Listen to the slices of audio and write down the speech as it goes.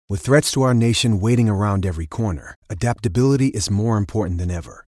With threats to our nation waiting around every corner, adaptability is more important than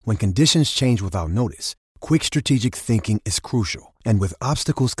ever. When conditions change without notice, quick strategic thinking is crucial. And with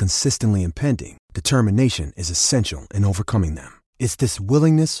obstacles consistently impending, determination is essential in overcoming them. It's this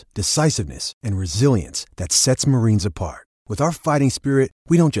willingness, decisiveness, and resilience that sets Marines apart. With our fighting spirit,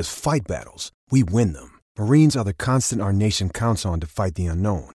 we don't just fight battles, we win them. Marines are the constant our nation counts on to fight the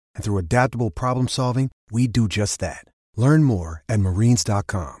unknown. And through adaptable problem solving, we do just that. Learn more at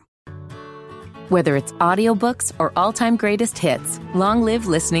marines.com. Whether it's audiobooks or all-time greatest hits, long live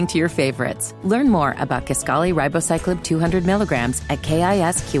listening to your favorites. Learn more about Kisqali Ribociclib 200 milligrams at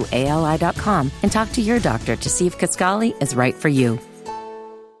KISQALI.com and talk to your doctor to see if Kisqali is right for you.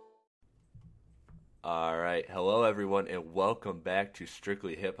 All right. Hello, everyone, and welcome back to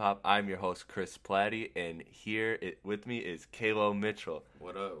Strictly Hip Hop. I'm your host, Chris Platty, and here with me is Kalo Mitchell.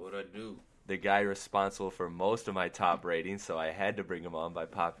 What up? What I do? The guy responsible for most of my top ratings, so I had to bring him on by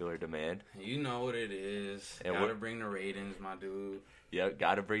popular demand. You know what it is. And gotta bring the ratings, my dude. Yep,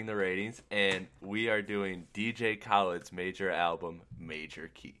 gotta bring the ratings. And we are doing DJ Khaled's major album, Major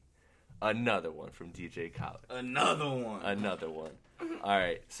Key. Another one from DJ Khaled. Another one. All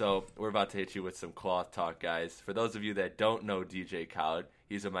right, so we're about to hit you with some cloth talk, guys. For those of you that don't know DJ Khaled,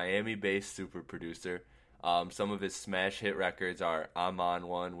 he's a Miami-based super producer. Some of his smash hit records are I'm On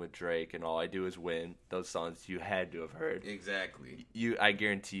One with Drake and All I Do Is Win. Those songs you had to have heard. Exactly. I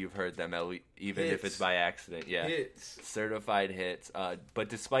guarantee you've heard them, even hits. if it's by accident. Yeah, hits. Certified hits. But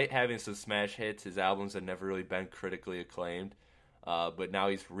despite having some smash hits, his albums have never really been critically acclaimed. But now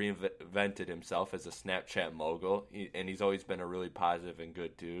he's reinvented himself as a Snapchat mogul, and he's always been a really positive and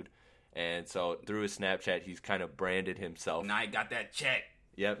good dude. And so through his Snapchat, he's kind of branded himself. Now he got that check.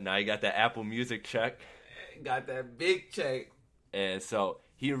 Yep, now he got that Apple Music check. Got that big check. And so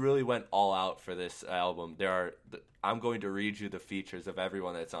he really went all out for this album. I'm going to read you the features of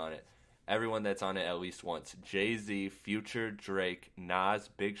everyone that's on it. Everyone that's on it at least once. Jay-Z, Future, Drake, Nas,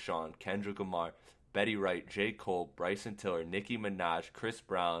 Big Sean, Kendrick Lamar, Betty Wright, J. Cole, Bryson Tiller, Nicki Minaj, Chris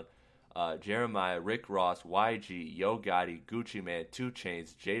Brown, Jeremiah, Rick Ross, YG, Yo Gotti, Gucci Mane, 2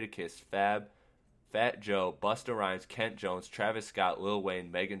 Chainz, Jadakiss, Fab, Fat Joe, Busta Rhymes, Kent Jones, Travis Scott, Lil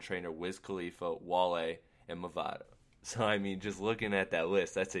Wayne, Meghan Trainor, Wiz Khalifa, Wale, and Mavado. So, I mean, just looking at that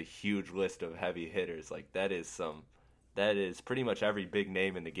list, that's a huge list of heavy hitters. Like, that is pretty much every big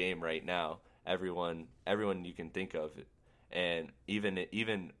name in the game right now. Everyone you can think of. And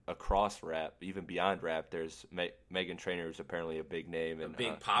even across rap, even beyond rap, there's Meghan Trainor is apparently a big name. And, a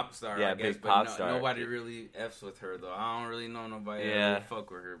big pop star, yeah, I guess. Big pop star. Nobody really F's with her, though. I don't really know nobody that really fuck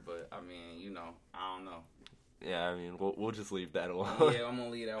with her. But, I mean, I don't know. Yeah, I mean, we'll just leave that alone. Yeah, I'm going to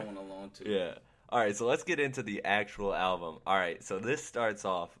leave that one alone, too. Yeah. All right, so let's get into the actual album. All right, so this starts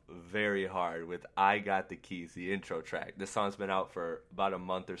off very hard with I Got the Keys, the intro track. This song's been out for about a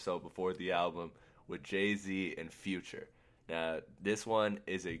month or so before the album with Jay-Z and Future. Now, this one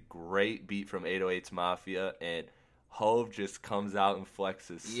is a great beat from 808's Mafia, and Hove just comes out and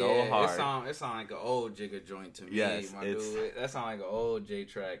flexes so hard. It sound like an old Jigga joint to me, yes, my dude. That sound like an old J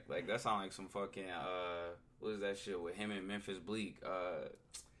track. Like, that sound like some fucking, what is that shit with him and Memphis Bleak?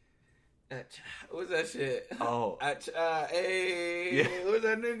 What's that shit? Oh. Hey. Yeah. What's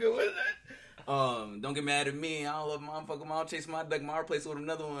that nigga? What's that? Don't get mad at me. I don't love my motherfucker. I don't chase my dick. My replace with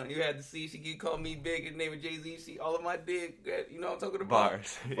another one. You had to see. She call me big. His name is Jay-Z. She all of my dick. You know what I'm talking about?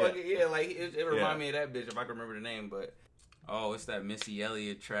 Bars. Yeah, like, it remind me of that bitch if I can remember the name. But, it's that Missy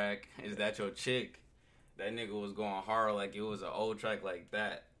Elliott track. Is That Your Chick? That nigga was going hard like it was an old track like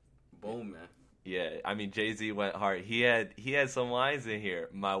that. Boom, man. Yeah, I mean, Jay-Z went hard. He had some lines in here.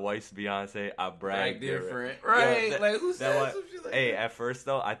 My wife's Beyonce, I brag different. Right, yeah, like, who said some shit like that? At first,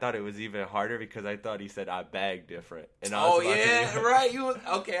 though, I thought it was even harder because I thought he said, I bag different. And right.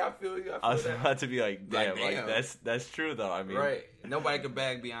 Okay, I feel you. I was about to be like, damn. That's true, though. I mean. Right. Nobody could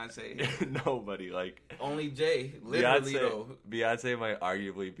bag Beyonce. Nobody, like. Only Jay, literally, though. Beyonce might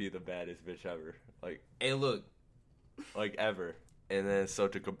arguably be the baddest bitch ever. Like. Hey, look. Like, ever. And then, so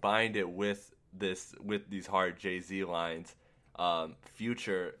to combine it with these hard Jay-Z lines,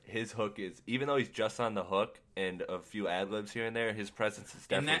 Future, his hook is, even though he's just on the hook and a few ad-libs here and there, his presence is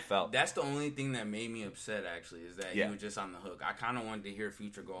definitely felt. That's the only thing that made me upset, actually, is that he was just on the hook. I kind of wanted to hear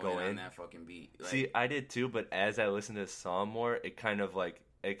Future go in on that fucking beat. Like, see, I did too, but as I listened to the song more, it kind of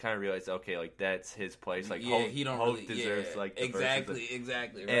realized, okay, like, that's his place. Like, Hope deserves, like, the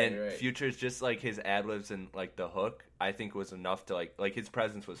exactly, right, and Future's just, like, his ad-libs and, like, the hook, I think was enough to, like his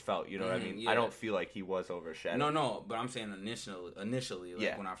presence was felt, you know what I mean? Yeah. I don't feel like he was overshadowed. No, but I'm saying initially,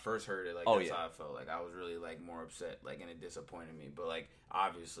 like, when I first heard it, like, that's how I felt. Like, I was really, like, more upset, like, and it disappointed me. But, like,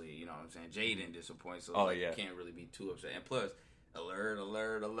 obviously, you know what I'm saying, Jay didn't disappoint, so you can't really be too upset. And plus, alert,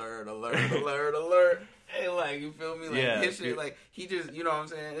 alert, alert, alert, alert, alert. Hey, like, you feel me? Like, his shit, like, he just, you know what I'm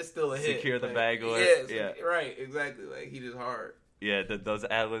saying? It's still a hit. Secure the like, bag alert. Yeah, right, exactly. Like, he just hard. Yeah, those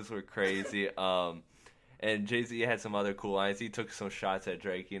ad-libs were crazy. And Jay-Z had some other cool lines. He took some shots at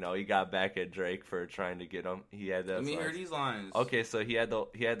Drake. You know, he got back at Drake for trying to get him. He had those. Let me hear these lines. Okay, so he had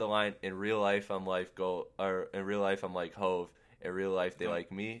the line, in real life I'm like in real life I'm like Hove. In real life they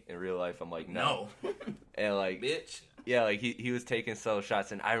like me. In real life I'm like no. And like bitch. Yeah, like he was taking subtle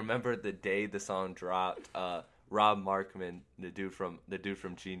shots. And I remember the day the song dropped. Rob Markman, the dude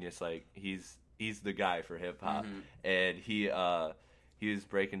from Genius, like he's the guy for hip hop, and he was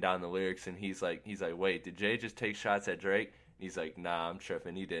breaking down the lyrics, and he's like, wait, did Jay just take shots at Drake? And he's like, nah, I'm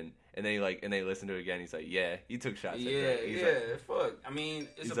tripping, he didn't. And they listen to it again. He's like, yeah, he took shots at Drake. He's like, fuck. I mean,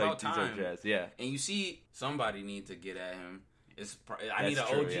 it's about time. Jazz. Yeah. And you see, somebody needs to get at him.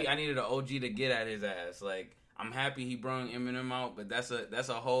 I needed an OG to get at his ass. Like, I'm happy he brung Eminem out, but that's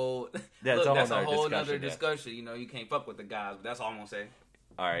a whole other discussion. You know, you can't fuck with the guys. But that's all I'm gonna say.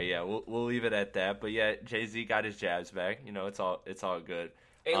 All right, yeah, we'll leave it at that. But yeah, Jay-Z got his jabs back. You know, it's all good.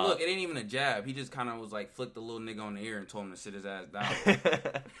 Hey, look, it ain't even a jab. He just kind of was like flicked the little nigga on the ear and told him to sit his ass down.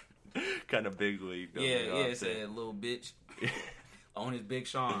 Kind of big league. Yeah, it said little bitch on his Big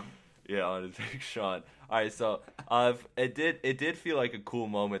Sean. Yeah, on his Big Sean. All right, so it did feel like a cool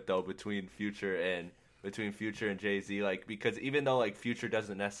moment though between Future and Jay-Z, like, because even though like Future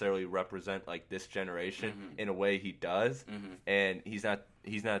doesn't necessarily represent like this generation, in a way he does, and he's not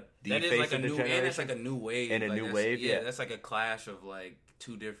the face of the generation. And it's like a new wave. And a new wave, yeah. That's like a clash of like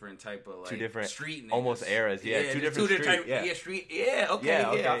two different type of like two different street niggas. Almost eras, yeah. Two different street, street, okay,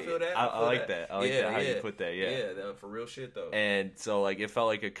 I feel that. I like that. I like that how you put that, that for real shit though. And so like it felt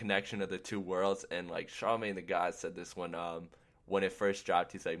like a connection of the two worlds, and like Charlamagne the God said this when it first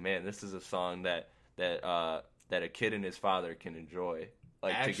dropped. He's like, man, this is a song that a kid and his father can enjoy,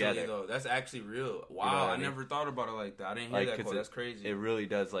 like, actually, together. Though, that's actually real. Wow, you know I never thought about it like that. I didn't hear that quote. That's crazy. It really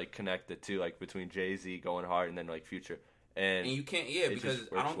does like connect the two, like between Jay-Z going hard and then like Future. And you can't, because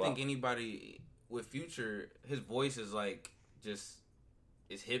I don't think anybody with Future, his voice is like just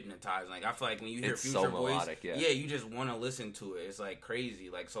it's hypnotizing. Like, I feel like when you hear Future voice, melodic, you just want to listen to it. It's like crazy.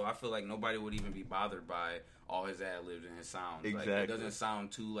 Like, so I feel like nobody would even be bothered by all his ad libs and his sounds. Exactly. Like, it doesn't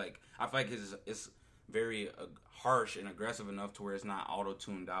sound too like. I feel like it's very harsh and aggressive enough to where it's not auto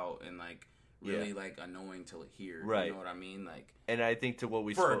tuned out and like really like annoying to hear. Right. You know what I mean? Like, and I think to what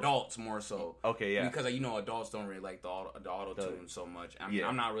we for adults more so. Okay, yeah. Because adults don't really like the auto tune so much.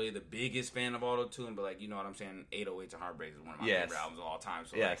 I'm not really the biggest fan of auto tune, but like, you know what I'm saying. 808s and Heartbreaks is one of my favorite albums of all time.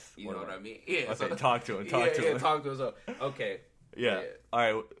 So like, you know what I mean? Yeah. Okay, so, talk to him. Talk to him. So, okay. Yeah. All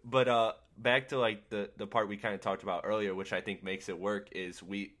right. But back to like the part we kind of talked about earlier, which I think makes it work, is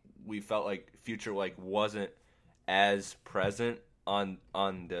we felt like Future like wasn't as present on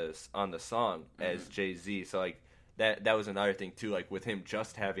the song as Jay-Z. So like that was another thing too. Like with him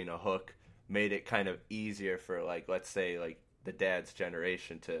just having a hook made it kind of easier for like, let's say like the dad's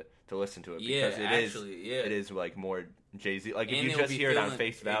generation to listen to it, because it is like more Jay-Z. Like, if you just hear it on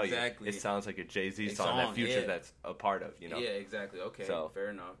face value, it sounds like a Jay-Z song that Future that's a part of, you know? Yeah, exactly. Okay, so,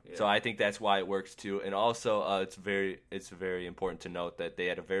 fair enough. Yeah. So I think that's why it works too. And also, it's very important to note that they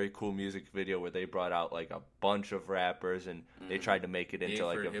had a very cool music video where they brought out like a bunch of rappers, and they tried to make it into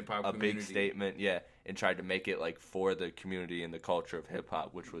like a big statement, and tried to make it like for the community and the culture of hip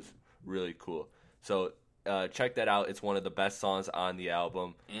hop, which was really cool. So check that out. It's one of the best songs on the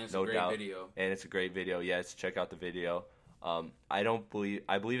album, and it's a great video. And it's a great video. Yes, check out the video. I believe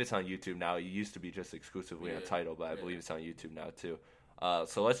it's on YouTube now. It used to be just exclusively on Tidal, but I believe it's on YouTube now too.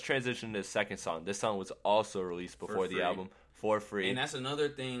 So let's transition to the second song. This song was also released before the album for free. And that's another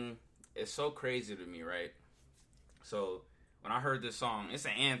thing. It's so crazy to me, right? So when I heard this song, it's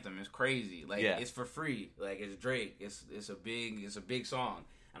an anthem. It's crazy. Like, it's for free. Like, it's Drake. It's a big song,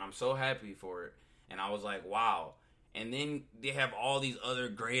 and I'm so happy for it. And I was like, wow. And then they have all these other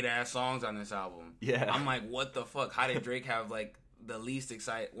great ass songs on this album. Yeah. I'm like, what the fuck? How did Drake have like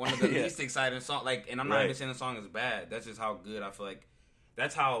one of the least exciting songs? Like, and I'm not even saying the song is bad. That's just how good I feel like.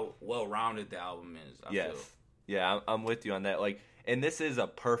 That's how well rounded the album is. I feel. Yeah, I'm with you on that. Like, and this is a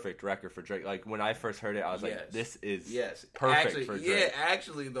perfect record for Drake. Like, when I first heard it, I was like, this is perfect for Drake. Yeah,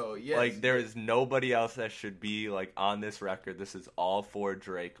 actually though, yes. Like, there is nobody else that should be like on this record. This is all for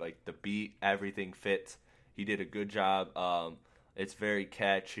Drake. Like, the beat, everything fits. He did a good job. It's very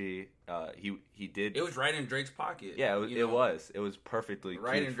catchy. He did. It was right in Drake's pocket. Yeah, it was. It was perfectly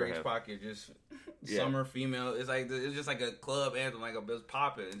right cute in Drake's for him. pocket. Just Summer female. It's like it's just like a club anthem, like it's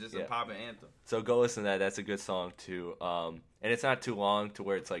popping. It's just a popping anthem. So go listen to that. That's a good song too. And it's not too long to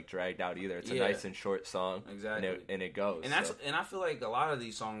where it's like dragged out either. It's a nice and short song. Exactly. And it goes. And and I feel like a lot of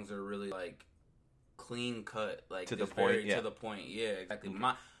these songs are really like clean cut, like to the point. To the point. Yeah, exactly.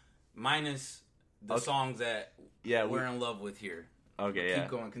 Minus the songs that we're in love with here. Okay, Keep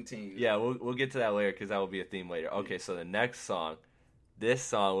going, continue. Yeah, we'll get to that later because that will be a theme later. Okay, so the next song, this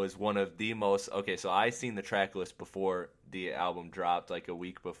song was one of the most... Okay, so I seen the track list before the album dropped, like a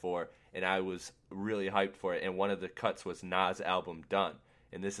week before, and I was really hyped for it, and one of the cuts was Nas' album Done.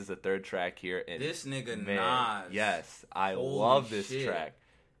 And this is the third track here. And this nigga Nas. Yes, I love this track.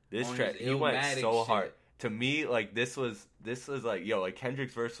 This track, he went so hard. To me, like, this was like, like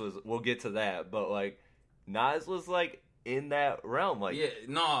Kendrick's verse was... We'll get to that, but, like, Nas was, like... in that realm, like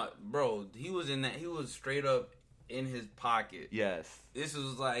bro, he was in that. He was straight up in his pocket. Yes, this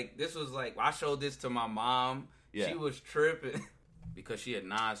was like I showed this to my mom. She was tripping because she a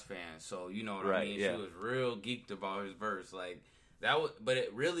Nas fan, so you know what I mean. She was real geeked about his verse, like that was. But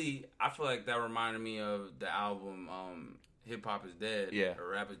it really, I feel like that reminded me of the album Hip Hop Is Dead,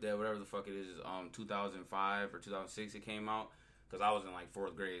 or Rap Is Dead, whatever the fuck it is. 2005 or 2006 it came out. Because I was in, like,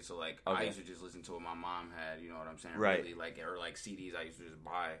 4th grade, so, like, I used to just listen to what my mom had, you know what I'm saying? Right. Really, like, or, like, CDs I used to just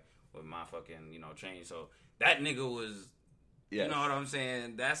buy with my fucking, change. So, that nigga was, you know what I'm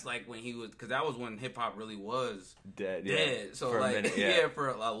saying? That's, like, when he was, because that was when hip-hop really was dead. So, for like, a minute, for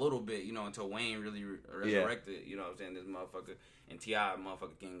a little bit, until Wayne really resurrected, you know what I'm saying? This motherfucker, and T.I.,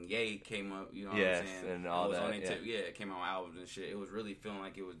 motherfucker King Ye came up, you know what I'm saying? And all that, it came out with albums and shit. It was really feeling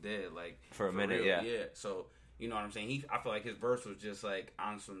like it was dead, like, for a minute, real. Yeah, so... You know what I'm saying? I feel like his verse was just like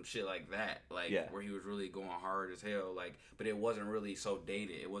on some shit like that, like where he was really going hard as hell. Like, but it wasn't really so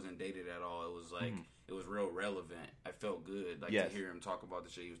dated. It wasn't dated at all. It was like it was real relevant. I felt good, like to hear him talk about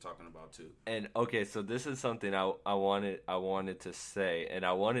the shit he was talking about too. And okay, so this is something I wanted to say, and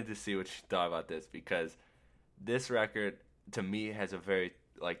I wanted to see what you thought about this because this record to me has a very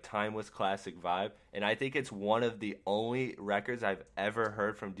like timeless classic vibe, and I think it's one of the only records I've ever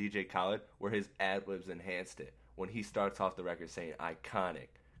heard from DJ Khaled where his ad-libs enhanced it. When he starts off the record saying iconic,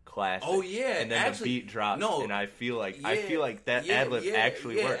 classic, and then the beat drops, and I feel like that ad-lib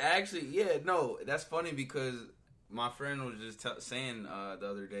actually worked. No, that's funny because my friend was just saying the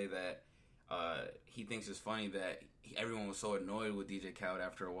other day that he thinks it's funny that everyone was so annoyed with DJ Khaled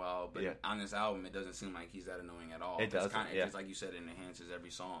after a while, but on this album, it doesn't seem like he's that annoying at all. It does, just like you said, it enhances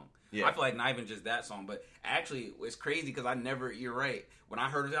every song. Yeah. I feel like not even just that song, but actually, it's crazy because you're right. When I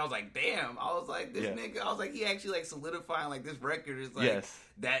heard it, I was like, damn. I was like, this nigga, I was like, he actually like solidifying like this record is like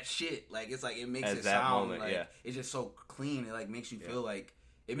that shit. Like, it's like, it makes it sound like, it's just so clean. It like makes you feel like,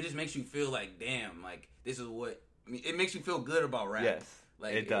 it just makes you feel like, damn, like, this is what, it makes you feel good about rap. Yes.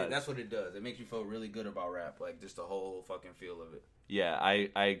 Like, it does. That's what it does. It makes you feel really good about rap, like just the whole fucking feel of it. Yeah,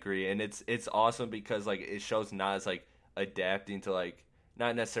 I agree, and it's awesome because like it shows Nas like adapting to like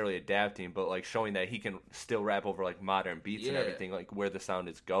not necessarily adapting, but like showing that he can still rap over like modern beats and everything, like where the sound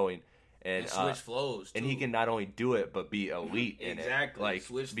is going, and switch flows, too. And he can not only do it but be elite in it, like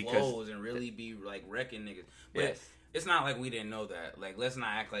switch flows and really be like wrecking niggas. But it's not like we didn't know that. Like, let's not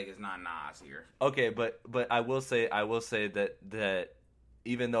act like it's not Nas here. Okay, but I will say that.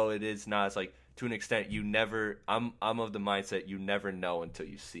 Even though it is Nas, like to an extent, you never. I'm of the mindset you never know until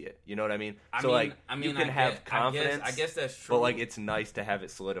you see it. You know what I mean? You can have confidence. I guess that's true. But like, it's nice to have it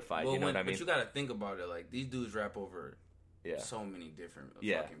solidified. You know what I mean? But you got to think about it. Like, these dudes rap over so many different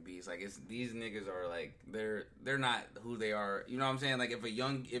fucking beats. Like, these niggas are like they're not who they are. You know what I'm saying? Like, if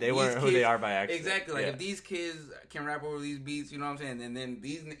they weren't who they are by accident. Exactly. Like if these kids can rap over these beats, you know what I'm saying? And then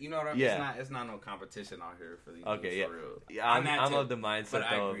these, you know what I mean? Yeah. It's not no competition out here for these. Okay, for real. Yeah, I'm of the mindset. But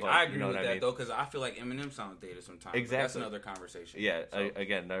though, I agree with that though, because I feel like Eminem sounds dated sometimes. Exactly. That's another conversation. Yeah. So.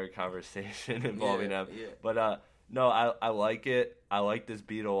 Again, another conversation involving them. Yeah. But no, I like it. I like this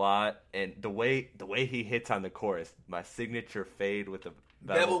beat a lot, and the way he hits on the chorus, my signature fade with the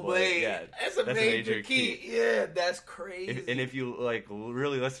bevel blade. Yeah, that's a major key. Yeah, that's crazy. And if you like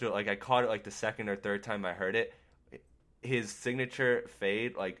really listen to it, like I caught it like the second or third time I heard it, his signature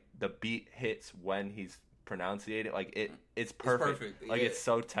fade, like the beat hits when he's pronunciating, like it's perfect. Like it's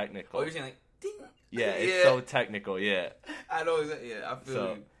so technical. Oh, you're saying like ding. Yeah, it's so technical. Yeah, I know. Yeah, I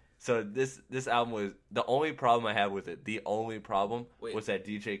feel you. So this album was the only problem I had with it. The only problem was that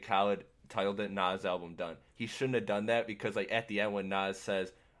DJ Khaled titled it Nas album Done. He shouldn't have done that because like at the end when Nas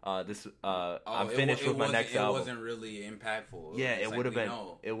says I'm finished with my next album. It wasn't really impactful. It would have been.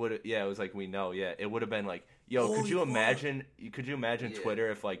 It would. Yeah, it was like we know. Yeah, it would have been like, yo, could you imagine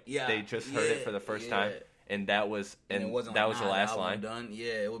Twitter if like they just heard it for the first time and that was it wasn't that like, was the nah, last album line. done.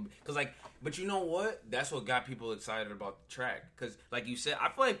 Yeah, it would because like, but you know what? That's what got people excited about the track. Because like you said, I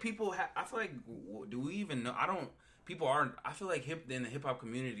feel like people. I feel like do we even know? I don't. People aren't. I feel like in the hip hop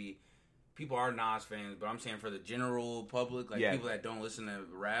community, people are Nas fans, but I'm saying for the general public, like people that don't listen to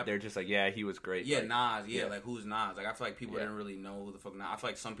rap, they're just like, yeah, he was great. Yeah, like, Nas. Yeah, like who's Nas? Like I feel like people Yeah. didn't really know who the fuck Nas. I feel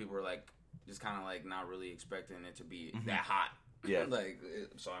like some people were like just kind of like not really expecting it to be that hot. Yeah.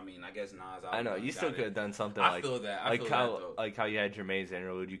 So I mean, I guess Nas. I know you still could have done something I like feel that. I like feel how that, though. like how you had Jermaine's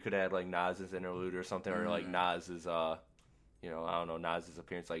interlude. You could have had like Nas's interlude or something, or like Nas's you know, I don't know, Nas's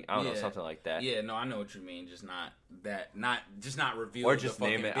appearance, like I don't know, something like that. Yeah, no, I know what you mean. Just not reveal. Or just the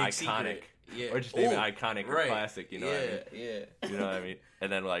name it big iconic. secret. Yeah. Or just name it iconic or classic. You know what I mean? Yeah. You know what I mean?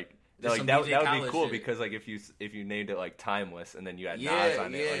 And then like. Just Like that some DJ would be Khaled cool shit. because like if you named it like Timeless and then you had Yeah, Nas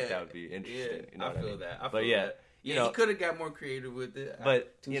on it, like that would be interesting. Yeah, You know what I feel mean? that. But yeah, Yeah, you know, he could have got more creative with it.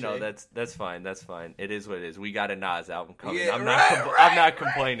 but you know Touche. that's fine. That's fine. It is what it is. We got a Nas album coming. Yeah, I'm right, not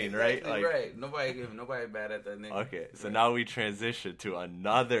complaining, right? Exactly Like right. Nobody bad at that nigga. okay, so now we transition to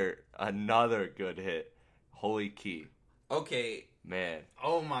another good hit, Holy Key. Okay. Man,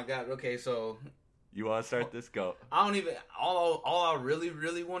 Oh my god. Okay, so you want to start this? Go. I don't even. All I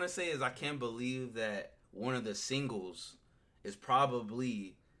really want to say is I can't believe that one of the singles is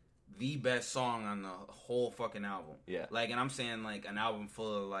probably the best song on the whole fucking album. Yeah. Like, and I'm saying like an album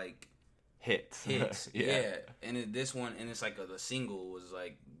full of like Hits. yeah. And this one, and it's like the single was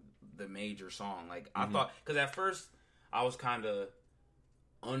like the major song. Like I thought, because at first I was kind of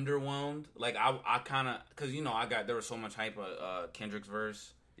underwhelmed. Like I kind of, because you know there was so much hype of Kendrick's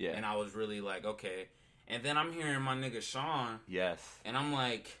verse. Yeah. And I was really like, okay. And then I'm hearing my nigga Sean. Yes. And I'm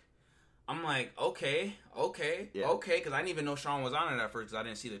like, okay, Yeah. because I didn't even know Sean was on it at first because I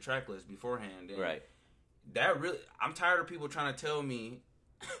didn't see the track list beforehand. And Right. that really, I'm tired of people trying to tell me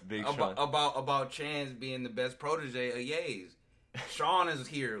Big Sean. about Chance being the best protege of Ye's. Sean is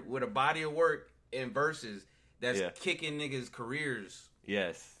here with a body of work and verses that's kicking niggas' careers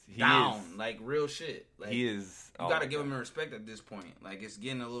Yes. He down, is. like real shit. Like, He is. You gotta give him respect at this point. Like, it's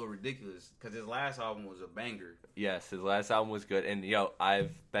getting a little ridiculous because his last album was a banger. Yes, his last album was good, and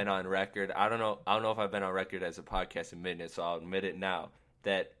I've been on record. I don't know if I've been on record as a podcast admitting it, so I'll admit it now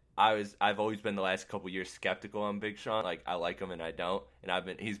that I've always been the last couple years skeptical on Big Sean. Like I like him and I don't,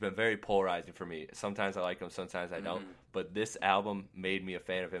 and he's been very polarizing for me. Sometimes I like him, sometimes I don't. But this album made me a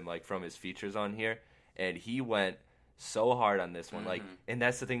fan of him, like from his features on here, and he went so hard on this one, like, and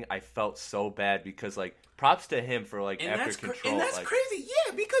that's the thing. I felt so bad because, like, props to him for like And After that's Control. and that's like, crazy,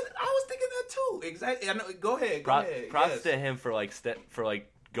 yeah. Because I was thinking that too. Exactly. I know. Go ahead. Props to him for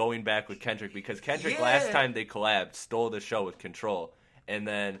like going back with Kendrick because Kendrick Yeah. last time they collabed stole the show with Control, and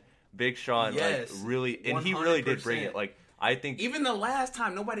then Big Sean Yes. like really, and he really did bring 100%. it. Like I think Even the last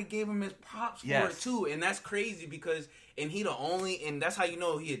time, nobody gave him his props for Yes. it too, and that's crazy because and that's how you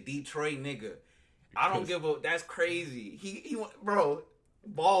know he a Detroit nigga. I don't give a. That's crazy. He bro,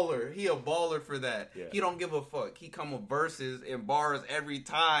 baller. He a baller for that. Yeah. He don't give a fuck. He come with verses and bars every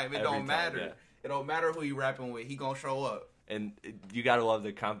time. It Every don't time, matter. yeah. It don't matter who he rapping with. He gonna show up. and you gotta love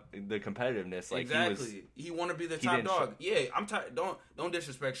the competitiveness. Like Exactly. He want to be the he top didn't dog. Yeah, I'm tired. Don't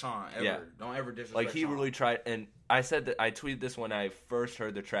disrespect Sean ever. Yeah. Don't ever disrespect. like he Sean. really tried. And I said that I tweeted this when I first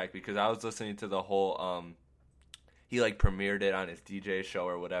heard the track because I was listening to the whole. He like premiered it on his DJ show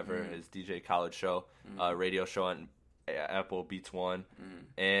or whatever, his DJ Khaled show, radio show on Apple Beats One,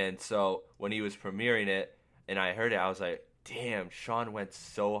 and so when he was premiering it, and I heard it, I was like, "Damn, Sean went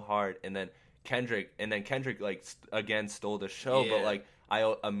so hard." And then Kendrick like again stole the show, but Yeah. like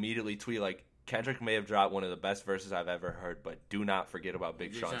I immediately tweet like Kendrick may have dropped one of the best verses I've ever heard, but do not forget about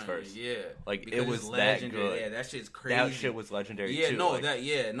Big Sean's verse. Yeah, Like, because it was it's that legendary. good. Yeah, that shit's crazy. That shit was legendary Yeah, too. no, like,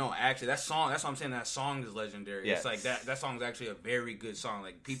 actually, that song. That's what I'm saying. That song is legendary. Yes. It's like that song's actually a very good song.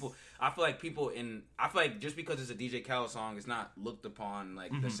 Like I feel like just because it's a DJ Khaled song, it's not looked upon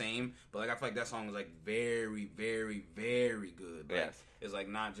like the same. But like I feel like that song is like very, very, very good. Like, Yes. it's like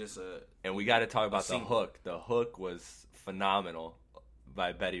not just a. And we got to talk about the single. hook. The hook was phenomenal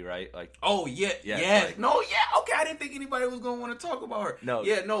by Betty Wright. Like, Oh yeah, Yes, yes, like- no, yeah, okay. I didn't think anybody was gonna want to talk about her. No,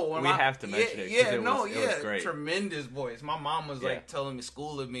 yeah, no. we have to mention it 'cause Yeah, it no, was yeah, great. tremendous voice. My mom was Yeah. like telling me,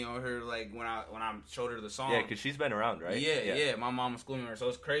 schooling me on her, like when I showed her the song. yeah, because she's been around, right? Yeah. My mom was schooling her, so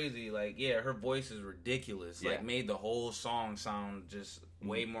it's crazy. Like, yeah, her voice is ridiculous. Yeah. Like, made the whole song sound just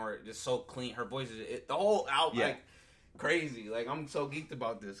way more, just so clean. Her voice is the whole album, Yeah. like crazy. Like, I'm so geeked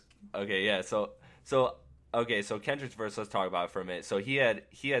about this. Okay, yeah. So Kendrick's verse. Let's talk about it for a minute. So he had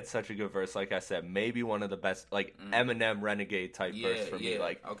such a good verse. Like I said, maybe one of the best, like Eminem Renegade type Yeah, verse for me. yeah,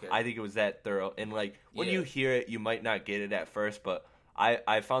 Like, okay. I think it was that thorough. And like when Yeah. you hear it, you might not get it at first, but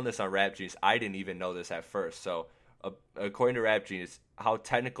I found this on Rap Genius. I didn't even know this at first. So according to Rap Genius, how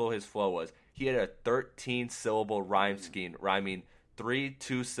technical his flow was, he had a 13-syllable rhyme scheme, rhyming 3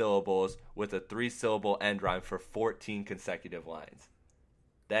 2-syllables with a 3-syllable end rhyme for 14 consecutive lines.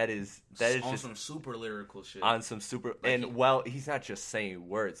 That is on just some super lyrical shit. on some super, he's not just saying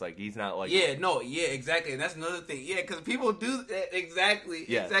words. Like, he's not like, exactly. And that's another thing. Yeah, because people do that exactly.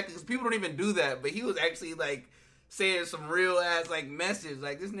 Because people don't even do that. But he was actually like saying some real ass like message.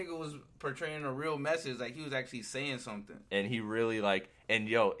 Like, this nigga was portraying a real message. Like, he was actually saying something. And he really like, and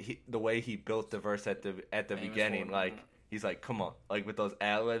the way he built the verse at the beginning, like, he's like, come on, like with those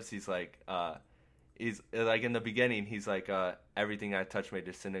ad-libs, he's like, he's like in the beginning, he's like, everything I touch may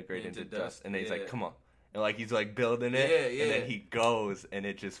disintegrate into dust, and then he's like, come on, and like he's like building it, and then he goes, and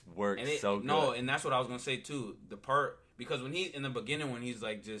it just works so good. No, and that's what I was gonna say too. The part, because when he in the beginning, when he's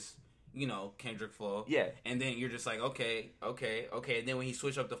like just, you know, Kendrick flow, and then you're just like, okay, and then when he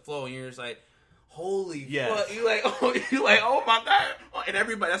switch up the flow, and you're just like, holy fuck, you like, oh my god, and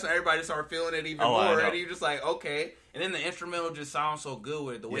that's when everybody started feeling it even more, and you're just like, okay, and then the instrumental just sounds so good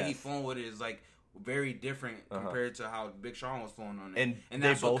with it. The way he flowing with it is like very different compared to how Big Sean was flowing on it, and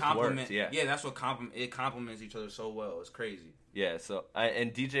that's what complements. That's what complements each other so well. It's crazy. Yeah. So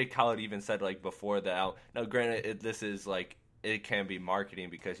and DJ Khaled even said like before the album. Now, granted, this is like it can be marketing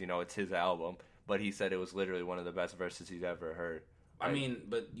because you know it's his album, but he said it was literally one of the best verses he's ever heard. Right? And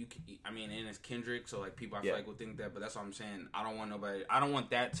it's Kendrick, so like people I feel like will think that, but that's what I'm saying. I don't want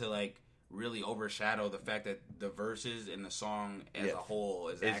that to like really overshadow the fact that the verses and the song as a whole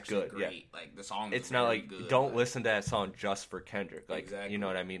is actually good, great. Like the song, it's not like good. Don't listen to that song just for Kendrick. Like you know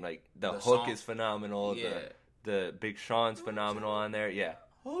what I mean? Like the hook song is phenomenal. The Big Sean's phenomenal on there. Yeah.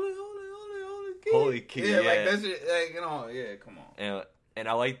 Holy key. Yeah, like that's just, like, you know, come on. And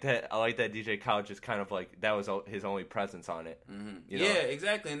I like that DJ Khaled just kind of like that was his only presence on it. Mm-hmm. You know? Yeah,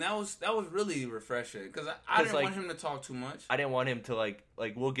 exactly, and that was really refreshing because I didn't want him to talk too much. I didn't want him to like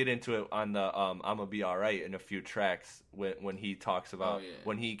we'll get into it on the I'ma Be Alright in a few tracks when he talks about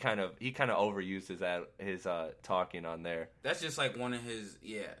when he kind of overused his talking on there. That's just like one of his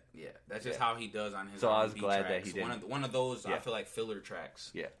That's just how he does on his. So I was glad tracks. that he did one of those. I feel like filler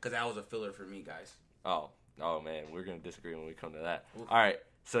tracks. Yeah, because that was a filler for me, guys. Oh man, we're gonna disagree when we come to that. Oof. All right,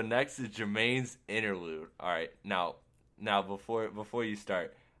 so next is Jermaine's interlude. All right, now before you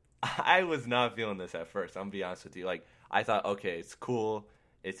start, I was not feeling this at first. I'm gonna be honest with you. Like I thought, okay, it's cool.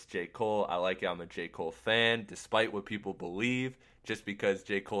 It's J. Cole. I like it. I'm a J. Cole fan, despite what people believe. Just because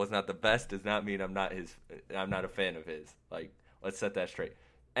J. Cole is not the best does not mean I'm not a fan of his. Like, let's set that straight.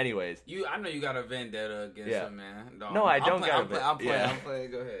 Anyways, I know you got a vendetta against him, man. No, I don't got a vendetta. I'm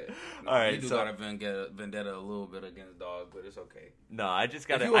playing. Go ahead. All right, you do got a vendetta a little bit against Dog, but it's okay. No, I just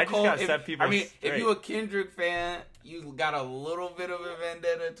gotta set people. straight. If you a Kendrick fan, you got a little bit of a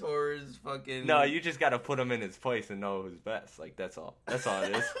vendetta towards fucking. No, you just gotta put him in his place and know who's best. Like that's all. That's all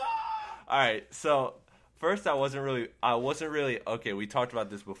it is. All right, so. First, I wasn't really okay. We talked about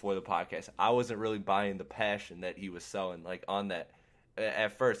this before the podcast. I wasn't really buying the passion that he was selling, like on that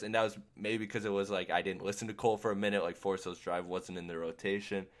at first, and that was maybe because it was like I didn't listen to Cole for a minute. Like Forest Hills Drive wasn't in the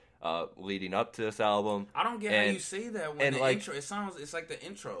rotation leading up to this album. I don't get how you say that when intro. It's like the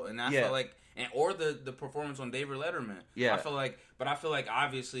intro, and I feel like, or the performance on David Letterman. Yeah, I feel like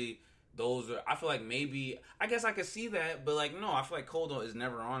obviously. I feel like maybe, I guess I could see that, but like, no, I feel like Cole is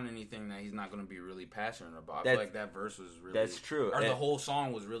never on anything that he's not going to be really passionate about. I feel like that verse was really. That's true. Or the whole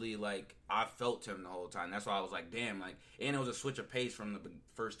song was really like, I felt him the whole time. That's why I was like, damn, like, and it was a switch of pace from the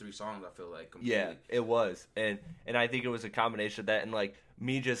first three songs, I feel like. Completely. Yeah, it was. And I think it was a combination of that and like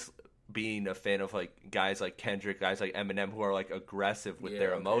me just being a fan of like guys like Kendrick, guys like Eminem who are like aggressive with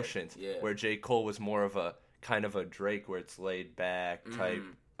their emotions. Yeah. Where J. Cole was more of a kind of a Drake where it's laid back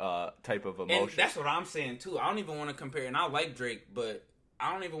type of emotion. And that's what I'm saying too. I don't even want to compare, and I like Drake, but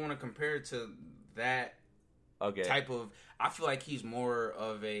I don't even want to compare it to that type of. I feel like he's more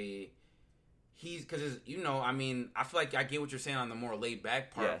of because I mean, I feel like I get what you're saying on the more laid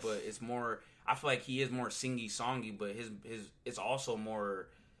back part, but it's more. I feel like he is more singy songy, but his it's also more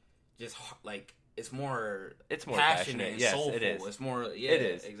just like. It's more passionate and soulful. It is. It's more, it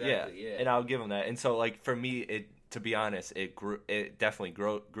is exactly, yeah. And I'll give him that. And so, like for me, to be honest, it definitely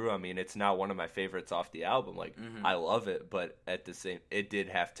grew on me, and it's not one of my favorites off the album. Like I love it, but at the same, I do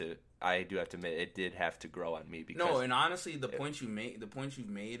have to admit, it did have to grow on me. Because and honestly, the points you've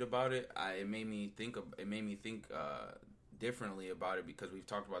made about it, it made me think differently about it because we've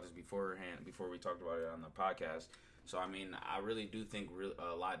talked about this before we talked about it on the podcast. So I mean, I really do think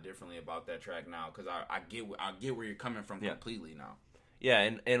a lot differently about that track now because I get where you're coming from completely now. Yeah,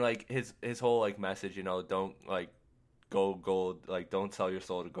 and like his whole like message, don't like go gold, like don't sell your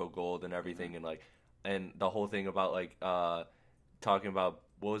soul to go gold and everything, and like, and the whole thing about like talking about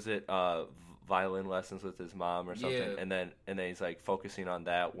what was it, violin lessons with his mom or something, Yeah. and then he's like focusing on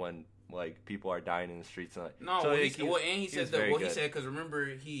that when like people are dying in the streets and like No, so, he like, said very that. Well, he good. said because remember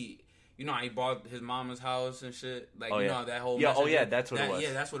he bought his mama's house and shit. Like Oh, you yeah. know that whole Yeah, oh, message? yeah, that's what it was.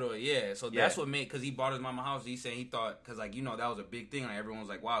 Yeah, that's what it was. Yeah, so Yeah. that's what made because he bought his mama's house. He said he thought because like that was a big thing. Like everyone was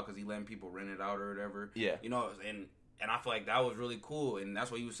like, wow, because he letting people rent it out or whatever. Yeah. And I feel like that was really cool, and that's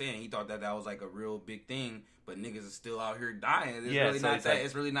what he was saying. He thought that was like a real big thing, but niggas is still out here dying. It's Yeah, really so not it's that. like-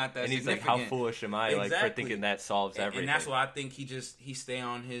 It's really not that. And he's like, significant. how foolish am I, like, for Exactly. thinking that solves everything? And that's why I think he stay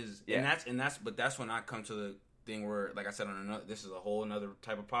on his. Yeah. But that's when I come to the thing where, like I said, this is a whole another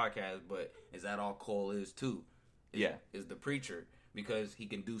type of podcast. But is that all Cole is too? Is the preacher, because he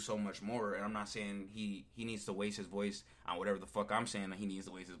can do so much more. And I'm not saying he needs to waste his voice on whatever the fuck I'm saying that he needs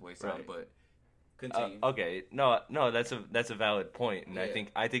to waste his voice on, Right. but. Continue. Okay, no, that's a valid point, and Yeah.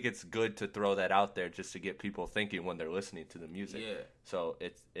 I think it's good to throw that out there just to get people thinking when they're listening to the music. Yeah. So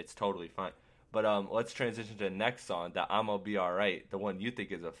it's totally fine. But let's transition to the next song, the "I'ma Be Alright," the one you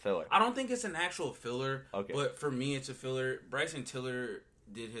think is a filler. I don't think it's an actual filler. Okay. But for me, it's a filler. Bryson Tiller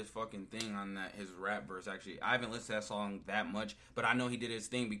did his fucking thing on his rap verse. Actually, I haven't listened to that song that much, but I know he did his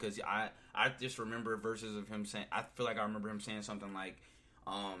thing because I just remember verses of him saying. I feel like I remember him saying something like,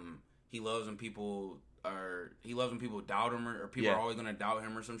 he loves when people doubt him or people Yeah. are always gonna doubt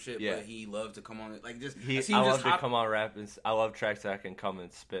him or some shit. Yeah. But he loves to come on like just I love to come on rap, and I love tracks that can come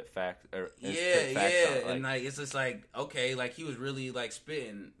and spit facts. Spit facts out, and like it's just like okay, like he was really like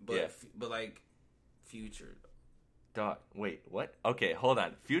spitting, but Yeah. but like Future. Dog, wait, what? Okay, hold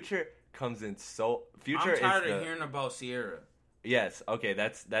on. Future comes in so. Future I'm tired is of hearing about Sierra. Yes, okay,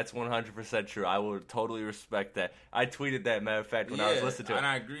 that's 100% true. I will totally respect that. I tweeted that, matter of fact, when I was listening to it. And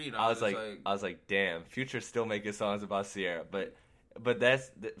I agreed. I was like, damn, Future still making songs about Sierra, but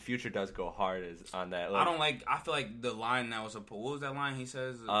Future does go hard on that. Like, I feel like the line that was what was that line he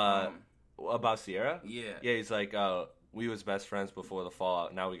says? about Sierra? Yeah. Yeah, he's like, we was best friends before the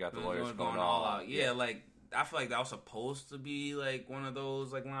fallout. Now we got the lawyers going all out. Yeah, like I feel like that was supposed to be like one of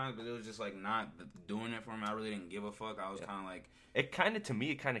those like lines, but it was just like not doing it for me. I really didn't give a fuck. I was kind of like. It kind of, to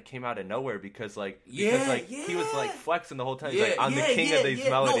me, came out of nowhere because he was like flexing the whole time. He's Yeah, like, I'm the king of these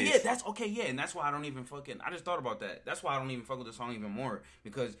melodies. No, that's okay, yeah, and that's why I don't even I just thought about that. That's why I don't even fuck with the song even more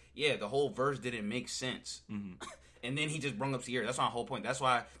because the whole verse didn't make sense. Mm-hmm. And then he just brung up Sierra. That's my whole point. That's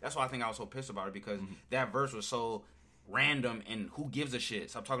why I think I was so pissed about it because that verse was so random and who gives a shit.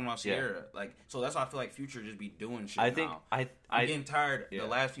 Stop talking about Sierra. Like, so that's why I feel like Future just be doing shit. I think now. I'm getting tired. The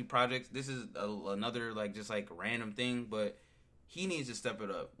last few projects, this is another like just like random thing, but he needs to step it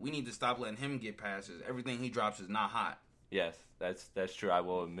up. We need to stop letting him get passes. Everything he drops is not hot. Yes, that's true. I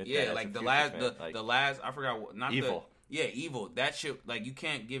will admit that. Yeah, like the last I forgot what, not Evil. Evil. That shit, like you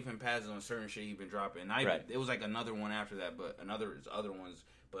can't give him passes on certain shit he's been dropping. Right. It was like another one after that, but other ones.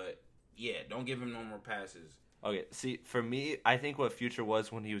 But yeah, don't give him no more passes. Okay, see, for me, I think what Future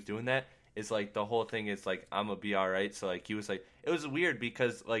was when he was doing that is like the whole thing is like I'ma be alright. So like he was like, it was weird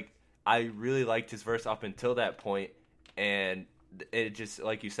because like I really liked his verse up until that point, and it just,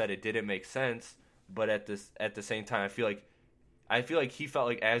 like you said, it didn't make sense. But at the same time, I feel like he felt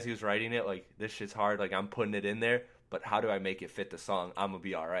like as he was writing it, like this shit's hard. Like I'm putting it in there, but how do I make it fit the song? I'ma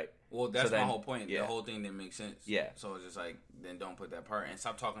be alright. Well, that's my whole point. Yeah. The whole thing didn't make sense. Yeah. So it's just like, then don't put that part and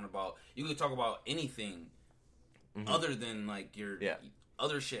stop talking about. You can talk about anything other than like your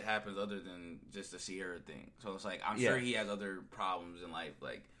other shit happens other than just the Sierra thing. So it's like I'm sure he has other problems in life.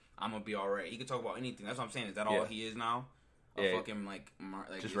 Like I'm gonna be alright. He can talk about anything. That's what I'm saying. Is that all he is now? Fucking like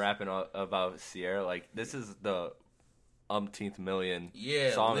just rapping about Sierra. Like this is the umpteenth million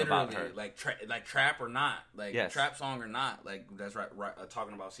Yeah, song literally, about her. like trap or not, like Yes. trap song or not, like that's right.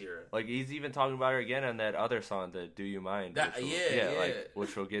 Talking about Sierra. Like he's even talking about her again on that other song, the "Do You Mind?" That- which yeah. like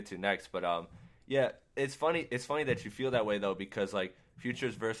which we'll get to next. But yeah, it's funny. It's funny that you feel that way though, because like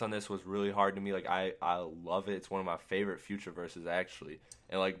Future's verse on this was really hard to me. Like I love it. It's one of my favorite Future verses actually.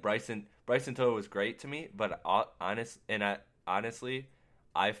 And like Bryson Tiller was great to me, but honestly,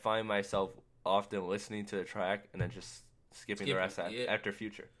 I find myself often listening to the track and then just skipping the rest after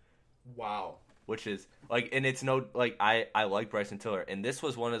Future. Wow. Which is like, and it's no like I like Bryson Tiller, and this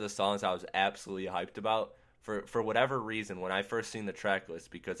was one of the songs I was absolutely hyped about for whatever reason when I first seen the track list,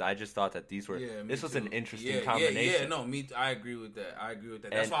 because I just thought that this was an interesting combination. I agree with that.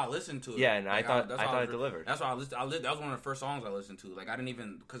 That's why I listened to it. Yeah, and I thought it delivered. That's why I listened. That was one of the first songs I listened to. Like I didn't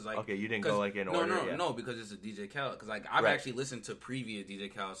even because like okay, you didn't go like in order. No, because it's a DJ Khaled. Because like I've actually listened to previous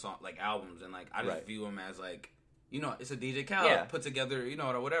DJ Khaled song like albums, and like I just view him as like it's a DJ Khaled put together,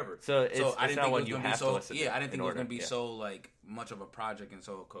 or whatever. So I didn't think it was going to be so. Yeah, I didn't think it was going to be so like much of a project and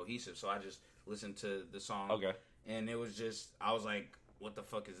so cohesive. So I just listened to the song. Okay. And it was just, I was like, what the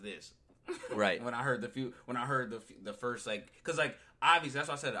fuck is this? Right. When I heard the first, like, because like obviously that's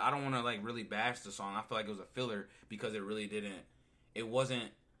why I said I don't want to like really bash the song. I feel like it was a filler because it really didn't. It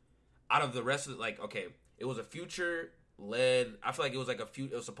wasn't out of the rest of like it was a Future led. I feel like it was like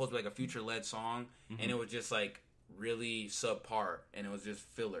it was supposed to be like a Future led song, and it was just like really subpar, and it was just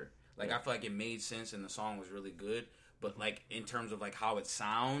filler. Like I feel like it made sense, and the song was really good. But like in terms of like how it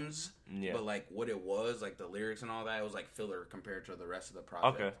sounds, but like what it was, like the lyrics and all that, it was like filler compared to the rest of the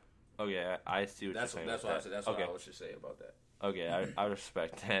project. Okay, I see what you're saying. That's what I said. That's what I should say about that. Okay, I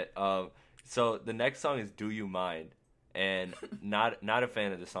respect that. So the next song is "Do You Mind," and not a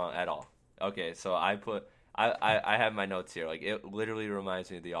fan of the song at all. Okay, so I have my notes here. Like, it literally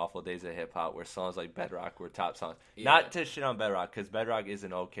reminds me of the awful days of hip hop, where songs like Bedrock were top songs. Yeah. Not to shit on Bedrock, because Bedrock is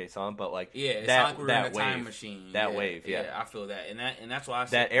an okay song, but like it's that, like we're in a time machine. That wave, yeah, I feel that, and that's why I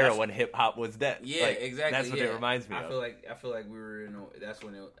said that era when hip hop was dead. Yeah, like, exactly. That's what it reminds me of. I feel like we were in. That's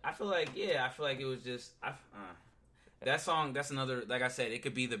when it. I feel like it was just. That song. That's another. Like I said, it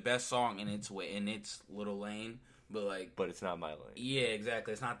could be the best song in its way, in its little lane. But it's not my lane. Yeah,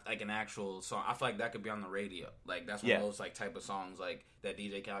 exactly. It's not like an actual song. I feel like that could be on the radio. Like that's one of those like type of songs like that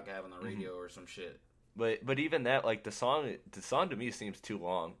DJ Khaled could have on the radio or some shit. But even that, like the song to me seems too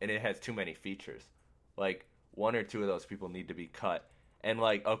long, and it has too many features. Like one or two of those people need to be cut. And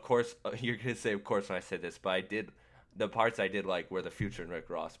like, of course, you're gonna say of course when I said this, but the parts I did like were the Future and Rick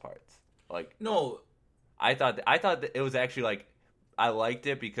Ross parts. Like no, I thought that it was actually like. I liked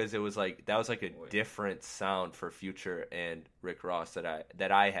it because it was like that was like a different sound for Future and Rick Ross that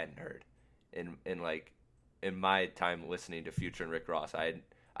I hadn't heard in my time listening to Future and Rick Ross. I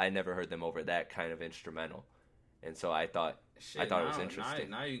never heard them over that kind of instrumental, and so I thought it was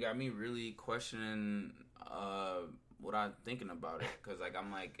interesting. Now you got me really questioning what I'm thinking about it, because like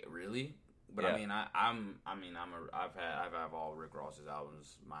I'm like, really? But I mean I've all Rick Ross's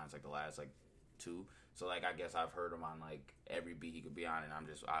albums. Mine's like the last like 2. So, like, I guess I've heard him on, like, every beat he could be on, and I'm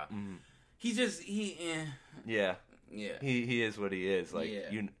just, Yeah. He is what he is. Like,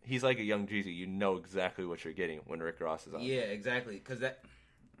 he's like a young Jeezy. You know exactly what you're getting when Rick Ross is on. Yeah, exactly. Because that,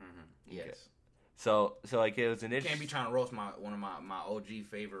 yes. Okay. So, like, it was an You can't be trying to roast one of my OG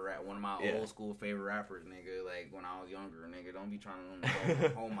favorite one of my old school favorite rappers, nigga. Like, when I was younger, nigga. Don't be trying to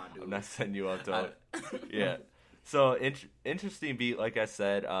hold my dude. I'm not setting you up to Yeah. So, interesting beat, like I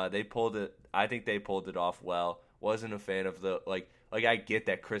said. They pulled it. I think they pulled it off well. Wasn't a fan of the, like I get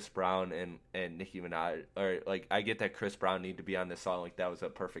that Chris Brown and Nicki Minaj, or, like, I get that Chris Brown need to be on this song. Like, that was a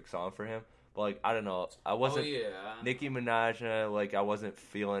perfect song for him. But, like, I don't know. I wasn't, Nicki Minaj, like, I wasn't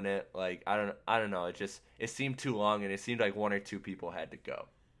feeling it. Like, I don't know. It seemed too long, and it seemed like one or two people had to go.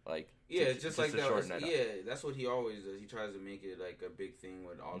 Like, just like that. That's what he always does. He tries to make it, like, a big thing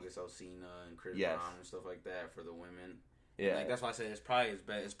with August Alsina and Chris Brown and stuff like that for the women. Yeah, like, that's why I said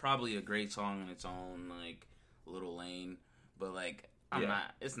it's probably a great song in its own like little lane, but like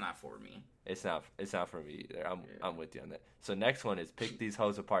it's not for me. It's not for me either. I'm with you on that. So next one is Pick These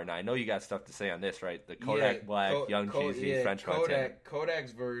Hoes Apart. Now I know you got stuff to say on this, right? The Kodak Black, Young Jeezy, French Montana.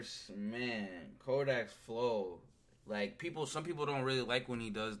 Kodak's verse, man, Kodak's flow. Like some people don't really like when he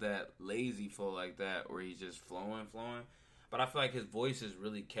does that lazy flow like that, where he's just flowing. But I feel like his voice is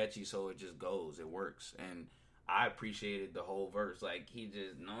really catchy, so it just goes, it works, and I appreciated the whole verse. Like, he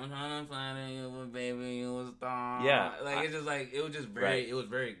just, no time finding you, baby, you a star. Yeah. Like, it's just like, it was just very, it was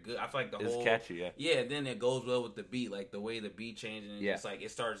very good. I feel like it was catchy, yeah. Yeah, then it goes well with the beat. Like, the way the beat changes, and it's like, it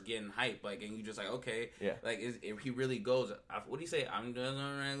starts getting hype. Like, and you just like, okay. Yeah. Like, he really goes, what do you say? I'm just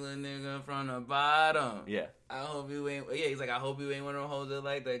a regular nigga from the bottom. Yeah. I hope you ain't, he's like, I hope you ain't one of them hoes that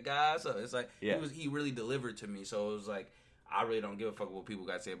like that guy. So it's like, he really delivered to me. So it was like, I really don't give a fuck what people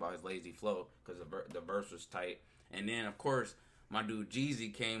got to say about his lazy flow, because the verse was tight. And then, of course, my dude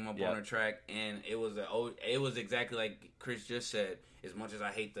Jeezy came up on the track, and it was exactly like Chris just said. As much as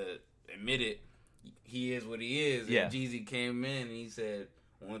I hate to admit it, he is what he is. Yeah. And Jeezy came in and he said,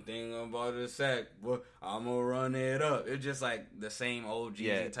 one thing about the sack, boy, I'm gonna run it up. It's just like the same old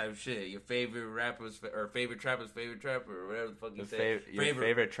Jeezy type shit. Your favorite rapper's or favorite trapper's favorite trapper, or whatever the fuck you say. Your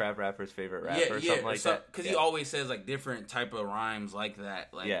favorite trap rapper's favorite rapper, or something like that. Because he always says like different type of rhymes like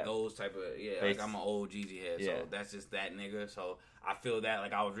that, like those type of like I'm an old Jeezy head, so that's just that nigga. So I feel that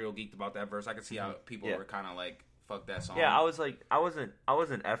like I was real geeked about that verse. I could see how people were kind of like, fuck that song. Yeah, I was like, I wasn't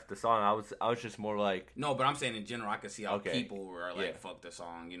F the song. I was just more like, no, but I'm saying in general, I could see how people were like, fuck the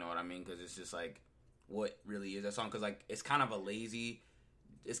song. You know what I mean? Because it's just like, what really is that song? Because like it's kind of a lazy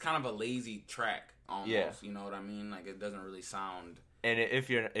it's kind of a lazy track almost. Yeah. You know what I mean? Like it doesn't really sound. And if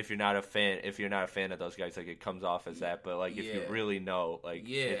you're not a fan of those guys, like it comes off as that. But like if you really know, like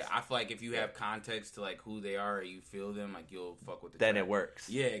I feel like if you have context to like who they are, or you feel them, like you'll fuck with the then track. it works.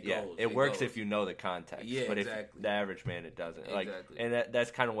 Yeah, it goes. It works if you know the context. Yeah, but exactly. if the average man, it doesn't. Exactly. Like, and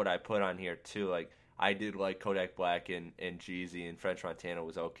that's kind of what I put on here too. Like I did like Kodak Black and Jeezy and French Montana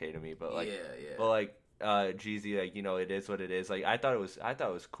was okay to me, but like but like Jeezy, like you know, it is what it is. Like I thought it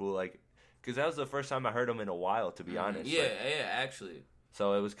was cool, like because that was the first time I heard him in a while, to be honest. Yeah, like, actually.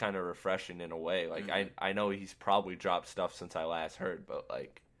 So it was kind of refreshing in a way. Like I know he's probably dropped stuff since I last heard,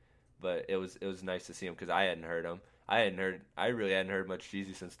 but it was nice to see him because I hadn't heard him. I really hadn't heard much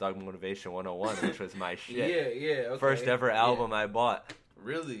Jeezy since Dog Motivation 101, which was my shit. Yeah. Okay. First ever album I bought.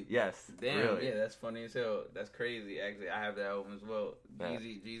 Really? Yes. Damn. Really. Yeah, that's funny as hell. That's crazy. Actually, I have that album as well.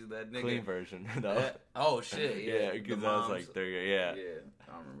 Jeezy, that nigga. Clean version though. Oh shit. Yeah. Because I was like, yeah. Yeah,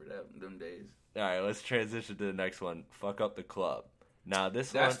 I remember them days. All right, let's transition to the next one. Fuck Up the Club. Now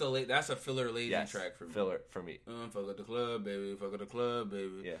that's a filler lazy track for me. Filler for me. Fuck up the club, baby. Fuck up the club,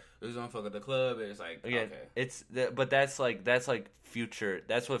 baby. Yeah. It's on fuck up the club. It's like again, okay. But that's like Future.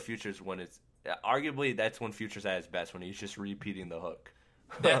 That's what Future's when it's arguably that's when Future's at his best when he's just repeating the hook.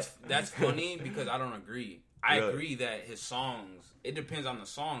 That's funny because I don't agree. I Really? agree that his songs. It depends on the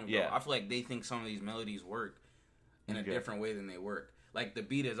song. Though. Yeah. I feel like they think some of these melodies work in a different way than they work. Like the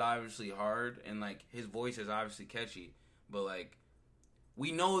beat is obviously hard and like his voice is obviously catchy, but like.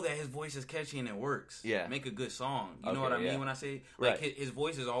 We know that his voice is catchy and it works. Yeah. Make a good song. You know what I mean when I say... Like, his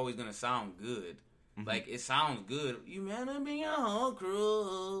voice is always going to sound good. Mm-hmm. Like, it sounds good. You better be a whole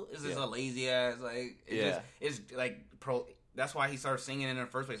crew. It's just a lazy ass, like... It's like... That's why he started singing in the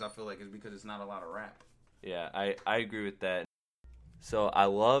first place, I feel like, is because it's not a lot of rap. Yeah, I agree with that. So, I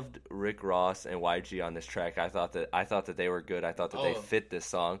loved Rick Ross and YG on this track. I thought that they were good. I thought that they fit this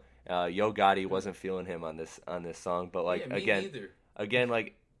song. Yo Gotti wasn't feeling him on this song, but like, me neither. Again,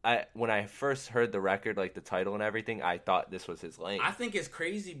 like when I first heard the record, like the title and everything, I thought this was his lane. I think it's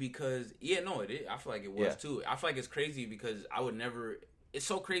crazy because it is. I feel like it was too. I feel like it's crazy because I would never. It's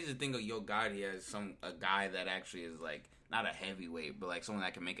so crazy to think of Yo Gotti as a guy that actually is like not a heavyweight, but like someone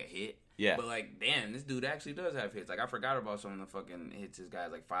that can make a hit. Yeah. But like, damn, this dude actually does have hits. Like I forgot about some of the fucking hits. This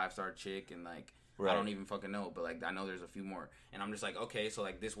guy's like 5-Star Chick and like. Right. I don't even fucking know, but like I know there's a few more, and I'm just like, okay, so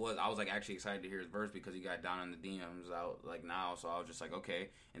like I was like actually excited to hear his verse because he got down in the DMs out like now, so I was just like, okay,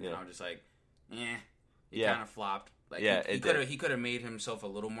 and then I was just like, it kind of flopped. Like he could have made himself a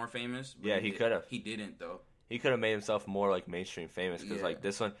little more famous. But he could have. He didn't though. He could have made himself more like mainstream famous because like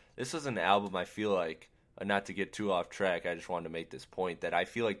this was an album. I feel like not to get too off track. I just wanted to make this point that I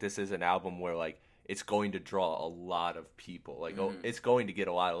feel like this is an album where like. It's going to draw a lot of people. Like, it's going to get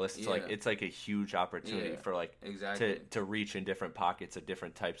a lot of listens. Yeah. Like, it's like a huge opportunity for like to reach in different pockets of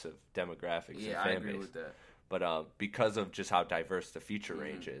different types of demographics. Yeah, and fan I agree base. with that. But because of just how diverse the feature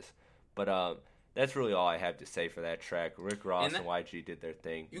range is. But that's really all I have to say for that track. Rick Ross and YG did their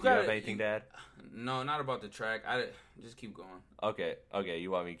thing. Do you have anything to add? No, not about the track. Just keep going. Okay.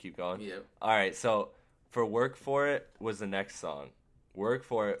 You want me to keep going? Yeah. All right. So for Work For It was the next song. Work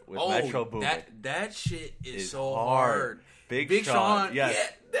For It with Metro Boomin. That shit is so hard. Big Sean, yes.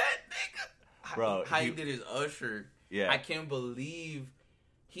 Yeah, that nigga. Bro, how he did his Usher. Yeah. I can't believe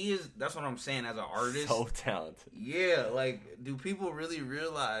he is. That's what I'm saying as an artist. So talented. Yeah, like, do people really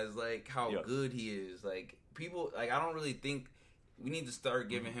realize like how good he is? Like, people, like, I don't really think we need to start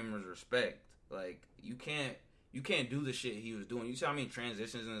giving him his respect. Like, you can't do the shit he was doing. You see how many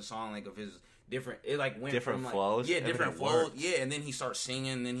transitions in the song, like, of his different, it like went different from flows. Like, different flows. Worked. Yeah, and then he starts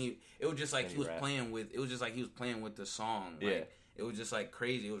singing. Then it was just like he was playing with. It was just like he was playing with the song. Like, it was just like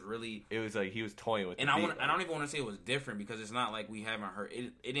crazy. It was really. It was like he was toying with. And I don't even want to say it was different because it's not like we haven't heard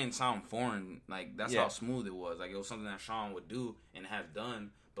it. It didn't sound foreign. Like that's how smooth it was. Like it was something that Sean would do and has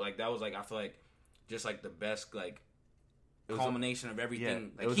done. But like that was like I feel like just like the best like. Culmination of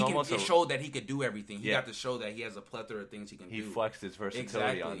everything. Yeah, like it showed that he could do everything. He got to show that he has a plethora of things he can do. He flexed his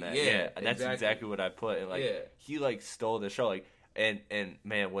versatility on that. Yeah, that's exactly what I put. And like he like stole the show. Like and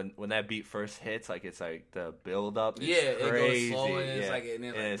man, when that beat first hits, like it's like the build up. It's crazy. It goes slow and it's like and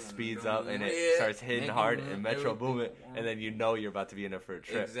it speeds up and it starts hitting hard and Metro Boomin, and then you know you're about to be in there for a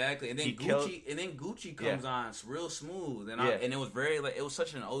trip. Exactly. And then Gucci comes on. It's real smooth. And and it was very like it was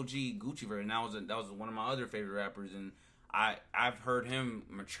such an OG Gucci version. That was one of my other favorite rappers and. I've heard him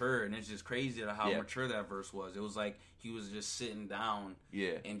mature, and it's just crazy how Yeah. mature that verse was. It was like he was just sitting down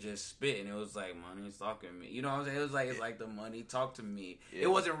Yeah. and just spitting. It was like, money's talking to me. You know what I'm saying? It was like, it's like the money talk to me. Yeah.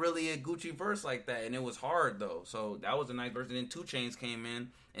 It wasn't really a Gucci verse like that, and it was hard though. So that was a nice verse. And then 2 Chainz came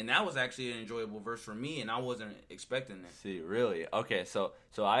in, and that was actually an enjoyable verse for me, and I wasn't expecting that. See, really? Okay, so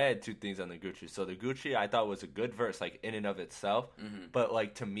I had 2 things on the Gucci. So the Gucci I thought was a good verse, like in and of itself, but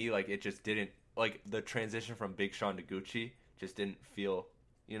like to me, like it just didn't, like the transition from Big Sean to Gucci just didn't feel,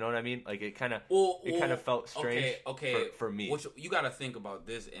 you know what I mean? Like it kind of felt strange. Okay, for me. Which, you got to think about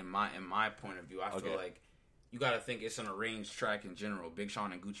this in my point of view. I feel like you got to think it's an arranged track in general. Big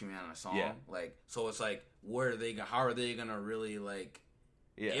Sean and Gucci Mane on a song, Yeah. like so it's like how are they gonna really like?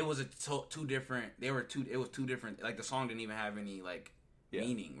 Yeah. It was two different. It was two different. Like the song didn't even have any like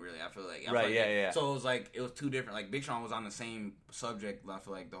meaning really. I feel like Right, yeah. So it was two different. Like Big Sean was on the same subject. I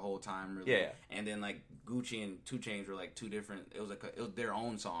feel like the whole time really. Yeah. And then like Gucci and 2 Chainz were like two different. It was their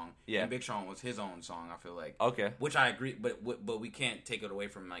own song. Yeah. And Big Sean was his own song. I feel like. Okay. Which I agree, but we can't take it away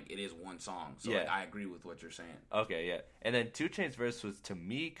from like it is one song. So like, Yeah. I agree with what you're saying. Okay, yeah. And then 2 Chainz verse was to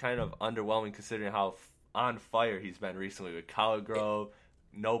me kind of underwhelming considering how on fire he's been recently with Collard Grove.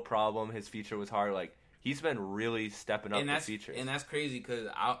 No Problem. His feature was hard. Like he's been really stepping up his features. And that's crazy because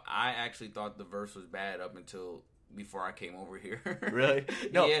I actually thought the verse was bad up until before I came over here. Really?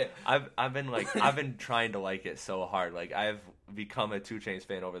 No. Yeah. I've been trying to like it so hard. Like I've become a 2 Chainz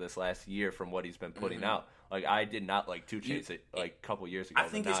fan over this last year from what he's been putting out. Like I did not like 2 Chainz like a couple years ago. I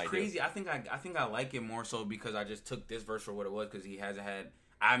think but it's now crazy. I think I like it more so because I just took this verse for what it was because he hasn't had.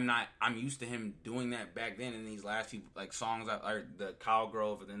 I'm used to him doing that back then in these last few like songs or the Kyle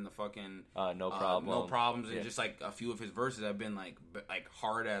Grove and then the fucking No Problems and just like a few of his verses have been like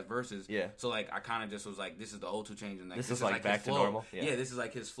hard ass verses. Yeah. So like I kind of just was like this is the old 2 Chainz and like, this is like back his to flow. normal. Yeah, this is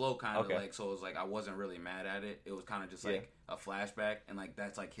like his flow kind of Okay. like so it was like I wasn't really mad at it. It was kind of just like a flashback and like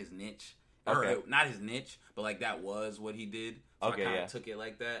that's like his niche. Okay. Or not his niche, but like that was what he did. So Okay, I kind yeah. of took it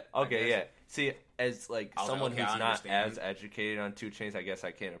like that. Okay, yeah. See, as like I was someone like, okay, who's I not understand. as educated on 2 Chainz, I guess I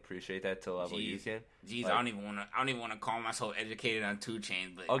can't appreciate that to the level you can. Jeez, Like- I don't even want to call myself educated on 2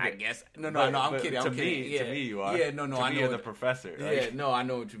 Chainz, but Okay. I guess no, But- I'm but kidding. To I'm kidding. me, Yeah. to me, you are. Yeah, no, To I me, know you're the what- professor. Yeah, Like- no, I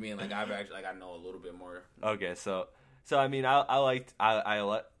know what you mean. Like I've actually I know a little bit more. Okay, so I mean, I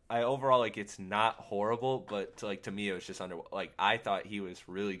overall like it's not horrible, but to me it was just like I thought he was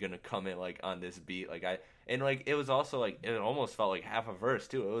really gonna come in like on this beat, and it was also like it almost felt like half a verse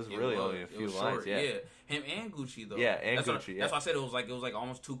too. It was really only a few lines. Short, Yeah. Him and Gucci though. Yeah, and that's Gucci. That's why I said it was like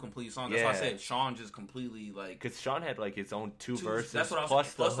almost 2 complete songs. That's why I said Sean just completely like. Because Sean had like his own two verses. That's what I was plus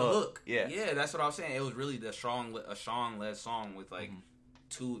saying. Plus the hook. Yeah, yeah, that's what I was saying. It was really a Sean-led song with like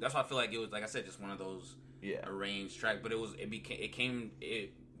 2. That's why I feel like it was like I said, just one of those arranged tracks. But it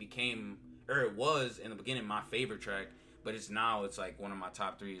became it was in the beginning my favorite track. But it's like one of my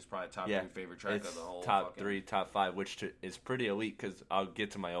top 3. It's probably top 3 favorite track of the whole. Top 3, top 5, which is pretty elite. Because I'll get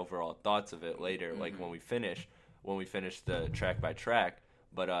to my overall thoughts of it later, like when we finish the track by track.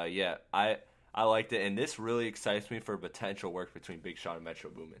 But I liked it, and this really excites me for potential work between Big Sean and Metro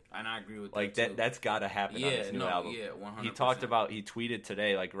Boomin. And I agree with like that. Too. That's got to happen on this new album. Yeah, 100%. He tweeted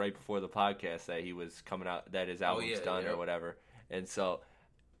today, like right before the podcast, that he was coming out, that his album's done or whatever, and so.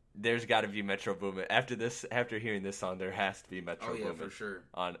 There's got to be Metro Boomin. After hearing this song, there has to be Metro Boomin for sure.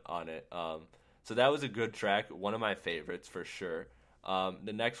 on it. So that was a good track, one of my favorites for sure.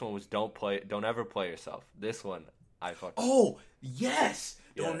 The next one was Don't Ever Play Yourself. This one I fucking. Oh yes,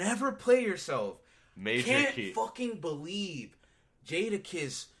 Don't Ever Play Yourself. Major Can't key. fucking believe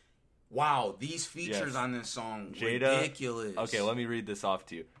Jadakiss. Wow, these features on this song ridiculous. Okay, let me read this off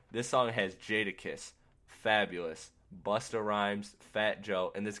to you. This song has Jadakiss, Fabulous, Busta Rhymes, Fat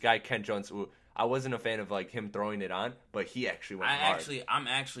Joe, and this guy Ken Jones. Who I wasn't a fan of like him throwing it on, but he actually went hard. I'm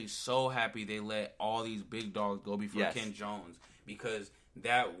actually so happy they let all these big dogs go before Ken Jones because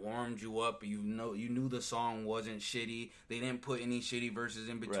that warmed you up. You knew the song wasn't shitty. They didn't put any shitty verses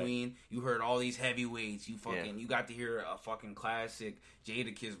in between. Right. You heard all these heavyweights. You got to hear a fucking classic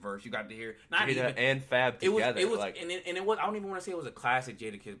Jadakiss verse. You got to hear Jada and Fab together. It was I don't even want to say it was a classic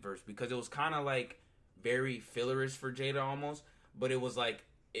Jadakiss verse because it was kind of like very fillerish for Jada almost, but it was like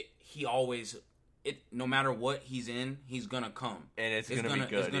no matter what he's in, he's gonna come and it's gonna be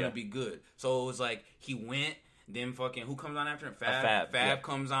good. It's gonna be good. So it was like he went. Then fucking who comes on after him? Fab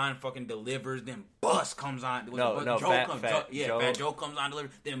comes on, fucking delivers. Then Bus comes on. Fat Joe comes on,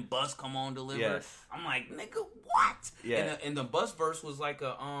 delivers. Then Bus come on, deliver. Yes. I'm like, nigga, what? Yeah. And the Bus verse was like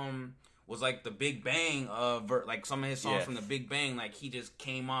the Big Bang like some of his songs from the Big Bang. Like he just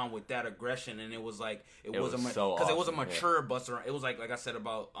came on with that aggression, and it was like it was a mature Busta. It was like I said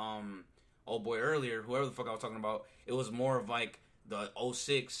about old boy earlier, whoever the fuck I was talking about, it was more of like the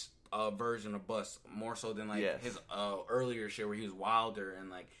 06 version of Bust, more so than like his earlier shit where he was wilder and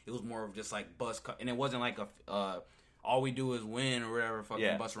like it was more of just like Bust, and it wasn't like a all we do is win or whatever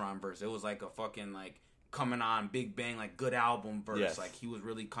fucking Busta Rhymes verse. It was like a fucking like coming on Big Bang, like good album verse. Yes. Like he was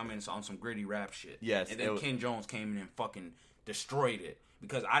really coming on some gritty rap shit. Yes, and then Ken Jones came in and fucking destroyed it.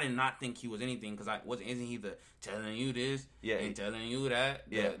 Because I did not think he was anything. Because isn't he the telling you this and telling you that?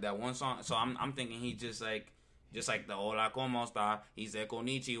 That one song. So I'm thinking he just like the Hola como esta. He said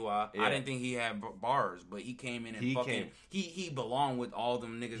konnichiwa. I didn't think he had bars, but he came in and he belonged with all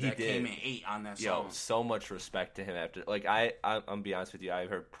them niggas that came and ate on that song. Yo, so much respect to him after. Like I'm be honest with you, I've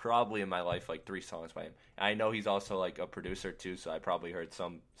heard probably in my life like 3 songs by him. I know he's also like a producer too, so I probably heard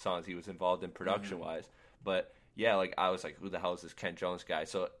some songs he was involved in production wise, but. Yeah, like I was like, who the hell is this Ken Jones guy?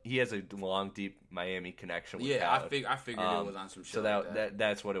 So he has a long, deep Miami connection with Khaled. I figured it was on some shit. So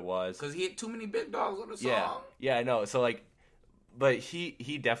that's what it was. Because he had too many big dogs on the song. Yeah, I know. So like, but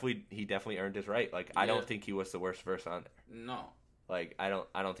he definitely earned his right. Like I don't think he was the worst verse on there. No. Like I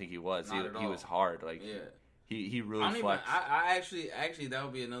don't think he was. He was hard. Like he really flexed. I actually that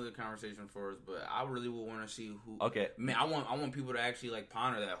would be another conversation for us, but I really would want to see who. Okay. Man, I want people to actually like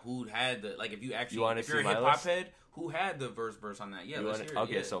ponder that. Who had the like if you actually if you're a hip hop head, who had the verse on that? Yeah, let's hear it.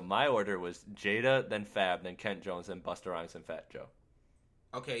 Okay, so my order was Jada, then Fab, then Kent Jones, then Busta Rhymes, and Fat Joe.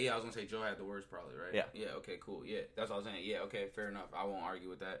 Okay, I was gonna say Joe had the worst probably, right? Yeah. Yeah. Okay, cool. Yeah, that's what I was saying. Yeah. Okay, fair enough. I won't argue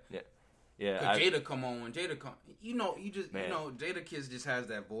with that. Yeah. Yeah, Cause Jada come on when Jada come, Jada Kiss just has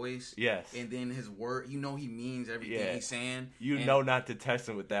that voice. Yes, and then his word, he means everything he's saying. Not to test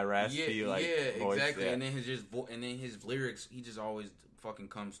him with that raspy voice. Exactly. Yeah. And then his lyrics, he just always fucking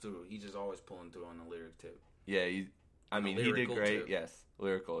comes through. He just always pulling through on the lyric tip. Yeah, he did great. Tip. Yes,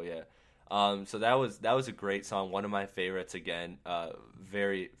 lyrical. Yeah. So that was a great song. One of my favorites. Again,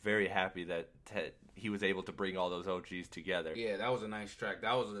 very very happy that he was able to bring all those OGs together. Yeah, that was a nice track.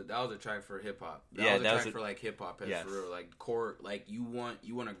 That was a track for hip hop. That was a track for like hip hop heads for real. Like core, like you want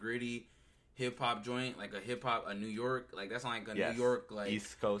a gritty hip hop joint, like a New York, like that's not like a New York like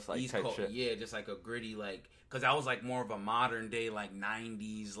East Coast like East type Coast, shit. Yeah, just like a gritty like because that was like more of a modern day like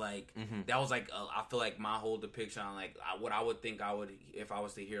 90s like that was like I feel like my whole depiction on like what I would think I would if I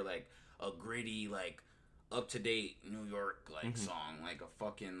was to hear like a gritty like up to date New York like song, like a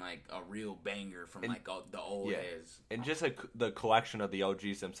fucking like a real banger from like the old heads, and just like the collection of the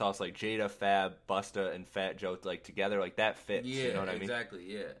OGs themselves, like Jada, Fab, Busta, and Fat Joe, like together, like that fits. Yeah, you know what I mean? Exactly.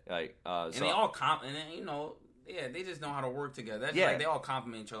 Yeah. Like, and they all and then, they just know how to work together. That's like they all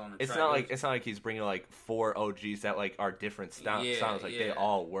compliment each other on the track. It's not like he's bringing like 4 OGs that like are different sounds. Like they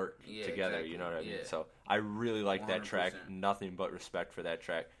all work together. Exactly. You know what I mean? So I really like that track. Nothing but respect for that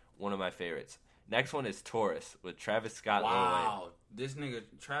track. One of my favorites. Next one is Taurus with Travis Scott. Wow, this nigga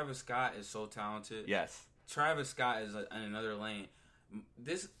Travis Scott is so talented. Yes, Travis Scott is in another lane.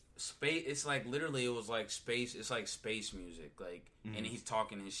 This space, it's like literally, it was like space. It's like space music, like, and he's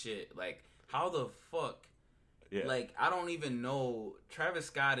talking his shit. Like, how the fuck? Yeah. Like, I don't even know. Travis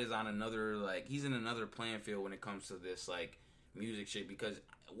Scott is on another he's in another playing field when it comes to this like music shit. Because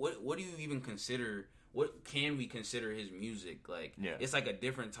what do you even consider? What can we consider his music? Like, it's like a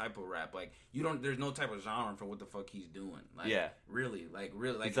different type of rap. Like, there's no type of genre for what the fuck he's doing. Like, really. Like,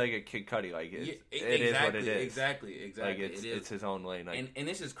 it's like a Kid Cudi. Like, it is what it is. Exactly. Like, it's his own lane. Like, and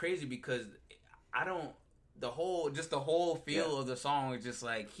this is crazy because the whole feel of the song is just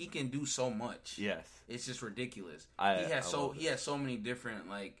like, he can do so much. Yes. It's just ridiculous. He has so many different,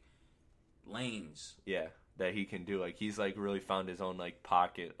 like, lanes. Yeah, that he can do. Like, he's, like, really found his own, like,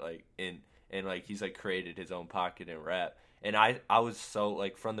 pocket, like, and like he's like created his own pocket in rap. And I was so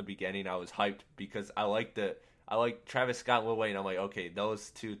like from the beginning I was hyped because I like Travis Scott and Lil Wayne. I'm like, okay, those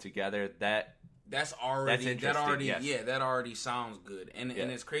two together, that already sounds good. And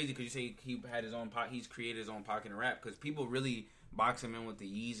it's crazy because you say he had his own he's created his own pocket in rap because people really box him in with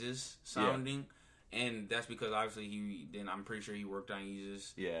the Yeezus sounding. And that's because obviously I'm pretty sure he worked on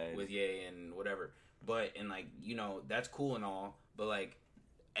Yeezus with Ye and whatever. But and like, that's cool and all, but like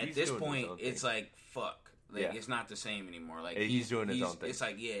at this point, it's like, fuck. Like, it's not the same anymore. Like, he's doing his own thing. It's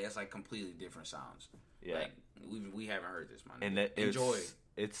like, it's like completely different sounds. Yeah. Like, we haven't heard this, man. And enjoy.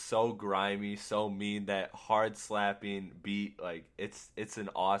 It's so grimy, so mean, that hard slapping beat. Like, it's an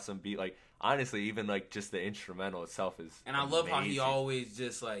awesome beat. Like, honestly, even, like, just the instrumental itself is And I love how he always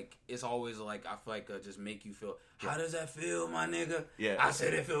just, like, it's always, like, I feel like just make you feel, how does that feel, my nigga? Yeah. I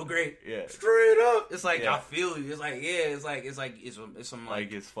said it feel great. Yeah. Straight up. It's like, I feel you. It's like, it's some,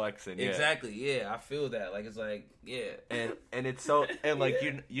 like it's flexing, Exactly, I feel that. Like, it's like, And it's so, and, like,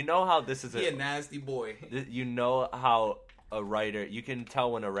 you know how this is a nasty boy. You know how a writer, you can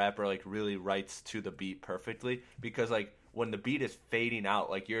tell when a rapper like really writes to the beat perfectly, because like when the beat is fading out,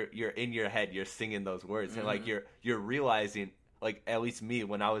 like you're in your head, you're singing those words, and like you're realizing, like at least me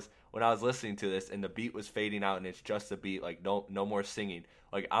when I was listening to this and the beat was fading out and it's just the beat, like no more singing,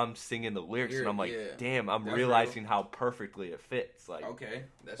 like I'm singing the lyrics and I'm like, damn, I'm realizing how perfectly it fits, like okay,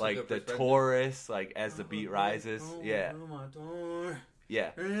 that's like a good the perspective. chorus, like as the beat rises, yeah.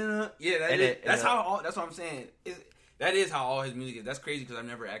 That's what I'm saying. That is how all his music is. That's crazy because I've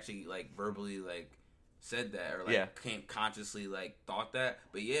never actually like verbally like said that or like can't consciously like thought that.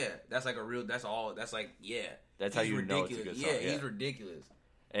 But yeah, that's like a real. That's all. That's like That's how you know it's a good song. Yeah, he's ridiculous.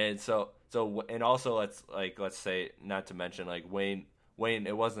 And so and also let's say, not to mention like Wayne.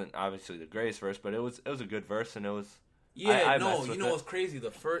 It wasn't obviously the greatest verse, but it was a good verse, and it was. Yeah, you know what's crazy? The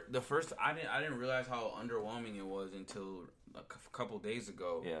first I didn't realize how underwhelming it was until a couple days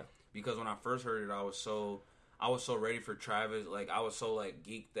ago. Yeah. Because when I first heard it, I was so ready for Travis. Like I was so like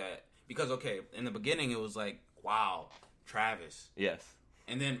geeked that, because okay, in the beginning it was like, wow, Travis. Yes.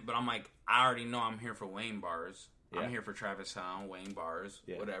 And then, but I'm like, I already know I'm here for Wayne bars. Yeah. I'm here for Travis sound, Wayne bars,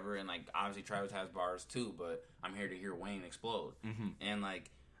 whatever. And like, obviously Travis has bars too, but I'm here to hear Wayne explode. Mm-hmm. And like,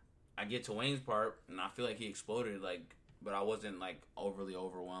 I get to Wayne's part, and I feel like he exploded, like, but I wasn't like overly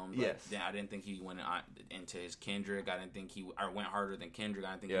overwhelmed. Like, yes. I didn't think he went into his Kendrick. I didn't think he went harder than Kendrick.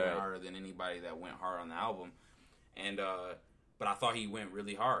 I didn't think he went harder than anybody that went hard on the album. And but I thought he went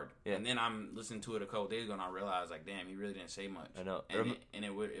really hard. Yeah. And then I'm listening to it a couple days ago, and I realized, like, damn, he really didn't say much. I know. And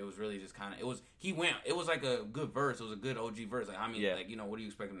it was really just kind of, it was like a good verse. It was a good OG verse. Like, I mean, like, you know, what do you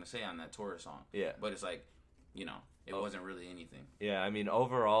expect him to say on that Taurus song? Yeah. But it's like, you know, it wasn't really anything. Yeah, I mean,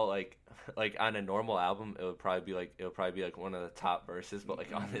 overall, like on a normal album, it would probably be like one of the top verses. But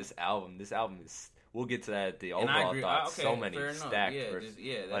like on this album is. We'll get to that at the overall thoughts. So many stacked verses.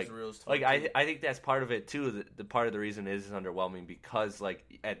 That's real stuff. Like I think that's part of it too. The part of the reason it is underwhelming, because like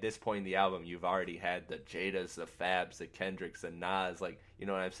at this point in the album, you've already had the Jadas, the Fabs, the Kendricks, the Nas. Like, you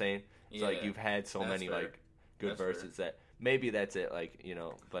know what I'm saying? So like you've had so many fair. Like good verses that maybe that's it. Like, you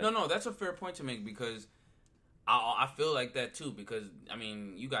know, but no, that's a fair point to make, because I feel like that too, because I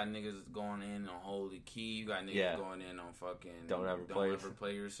mean, you got niggas going in on Holy Key, you got niggas going in on fucking Don't ever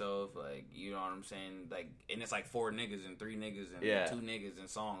play yourself, like, you know what I'm saying, like, and it's like 4 niggas and 3 niggas and 2 niggas in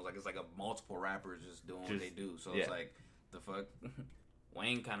songs, like it's like a multiple rappers just doing what they do, so it's like, the fuck,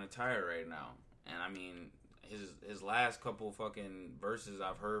 Wayne kind of tired right now, and I mean, his last couple fucking verses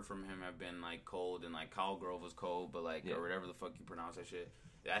I've heard from him have been like cold, and like Cowgrove was cold, but like, or whatever the fuck you pronounce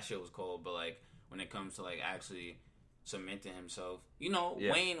that shit was cold, but like, when it comes to like actually cementing himself, you know,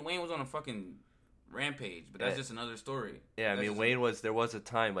 Wayne was on a fucking rampage, but that's just another story. Yeah, I mean, there was a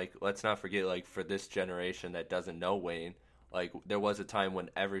time, like, let's not forget, like, for this generation that doesn't know Wayne, like, there was a time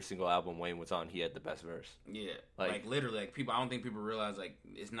when every single album Wayne was on, he had the best verse. Yeah, like literally, like, people, I don't think people realize, like,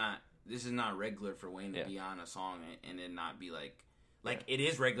 this is not regular for Wayne to be on a song and it not be like it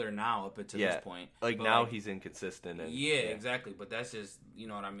is regular now up until this point. Like, now he's inconsistent. And, exactly. But that's just, you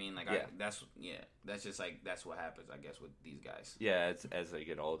know what I mean? Like, that's just like, that's what happens, I guess, with these guys. Yeah, as they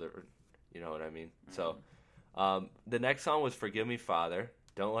get older, you know what I mean? Mm-hmm. So, the next song was Forgive Me, Father.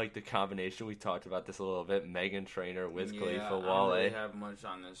 Don't like the combination. We talked about this a little bit. Meghan Trainor, Wiz Khalifa, Wale. I don't really have much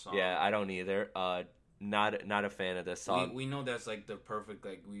on this song. Yeah, I don't either. Not a fan of this song. We know that's like the perfect,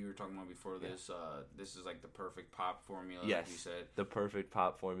 like we were talking about before this. This is like the perfect pop formula. Yes, like you said, the perfect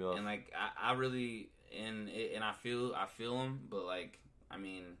pop formula. And like I really and I feel him, but like, I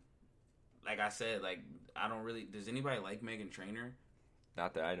mean, like I said, like I don't really. Does anybody like Meghan Trainor?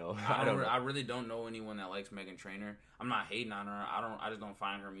 Not that I know. I really don't know anyone that likes Meghan Trainor. I'm not hating on her. I just don't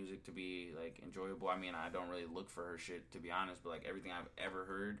find her music to be like enjoyable. I mean, I don't really look for her shit, to be honest. But like everything I've ever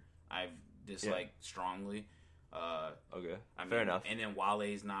heard, I've disliked strongly. Okay, I mean, fair enough. And then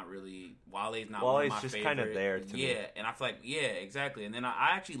Wale's not one of my just favorite. kind of there to me. Yeah, and I feel like exactly. And then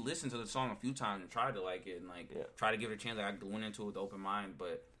I actually listened to the song a few times and tried to like it and like try to give it a chance. Like I went into it with an open mind,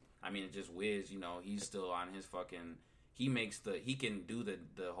 but I mean, it just Wiz. You know, he's still on his fucking. He can do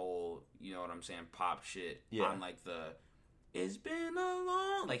the whole, you know what I'm saying, pop shit on like the it's been a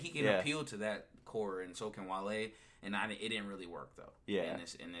long, like he can appeal to that core, and so can Wale. And it didn't really work though. Yeah,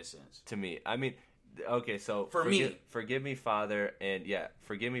 in this sense. To me, I mean, okay, so Forgive Me, Father, and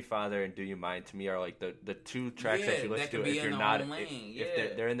Forgive Me, Father, and Do You Mind, to me are like the 2 tracks that you listen to if you're not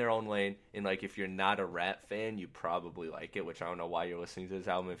if they're in their own lane, and like if you're not a rap fan, you probably like it. Which I don't know why you're listening to this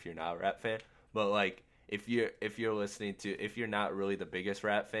album if you're not a rap fan, but like. If you're listening to, if you're not really the biggest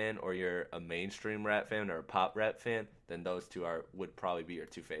rap fan, or you're a mainstream rap fan or a pop rap fan, then those 2 would probably be your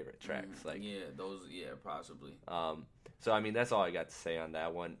 2 favorite tracks. Like possibly. So, I mean, that's all I got to say on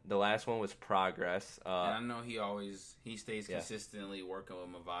that one. The last one was Progress. And I know he stays consistently working with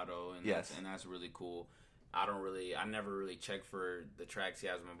Mavado, and that's really cool. I never really check for the tracks he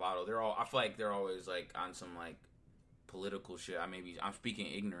has with Mavado. I feel like they're always like on some like political shit. I'm speaking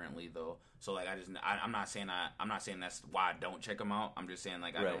ignorantly though. So like I'm not saying that's why I don't check him out. I'm just saying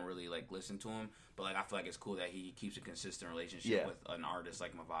like I don't really like listen to him. But like I feel like it's cool that he keeps a consistent relationship with an artist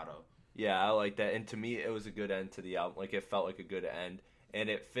like Mavado. Yeah, I like that. And to me, it was a good end to the album. Like, it felt like a good end. And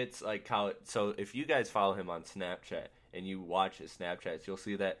it fits, like, how... So, if you guys follow him on Snapchat and you watch his Snapchats, you'll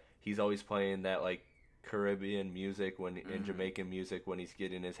see that he's always playing that, like, Caribbean music and Jamaican music when he's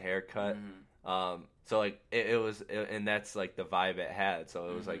getting his hair cut. So, like, it was... and that's, like, the vibe it had. So,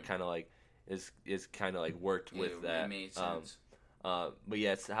 it was, like, kind of, like... It's kind of, like, worked with that. It made sense. But,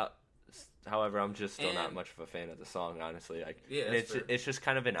 yeah, however, I'm just still not much of a fan of the song, honestly. Like, and it's just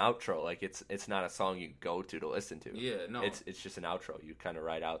kind of an outro. Like, it's not a song you go to listen to. Yeah, no. It's just an outro you kind of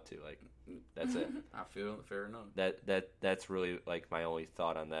ride out to. Like, that's it. I feel fair enough. That's really like my only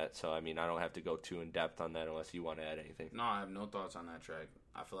thought on that. So I mean, I don't have to go too in depth on that unless you want to add anything. No, I have no thoughts on that track.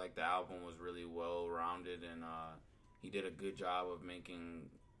 I feel like the album was really well rounded, and he did a good job of making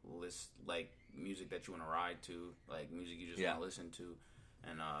like music that you want to ride to, like music you just want to listen to,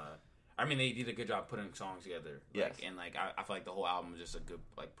 and I mean, they did a good job putting songs together. Like, and like I feel like the whole album was just a good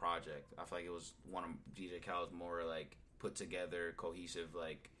like project. I feel like it was one of DJ Khaled's more like put together, cohesive,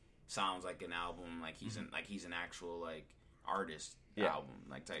 like sounds like an album. Like he's an actual like artist album.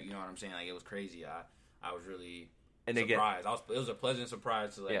 Like type, you know what I'm saying? Like it was crazy. I was really surprised. It was a pleasant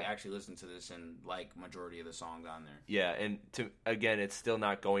surprise to actually listen to this and like majority of the songs on there. Yeah, and again, it's still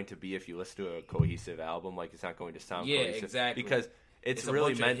not going to be if you listen to a cohesive album. Like it's not going to sound cohesive. Exactly. Because it's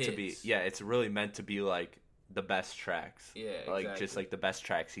really meant to be. Yeah, it's really meant to be like the best tracks. Yeah, like just like the best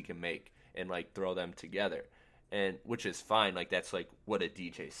tracks he can make and like throw them together, and which is fine. Like that's like what a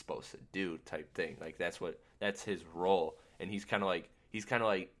DJ's supposed to do, type thing. Like that's his role, and he's kind of like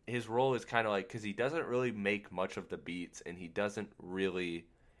his role is kind of like because he doesn't really make much of the beats, and he doesn't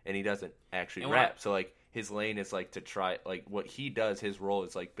actually rap. So like his lane is like to try like what he does. His role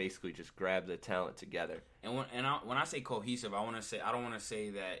is like basically just grab the talent together. And when I say cohesive, I don't want to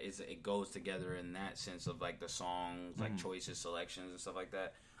say that it goes together in that sense of like the songs, like choices, selections, and stuff like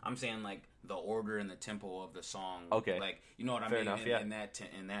that. I'm saying like the order and the tempo of the song. Okay, like you know what I Fair mean enough,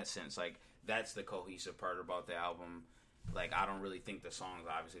 in that sense. Like that's the cohesive part about the album. Like I don't really think the songs,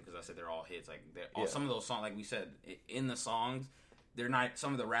 obviously, because I said they're all hits. Like some of those songs, like we said, in the songs. They're not.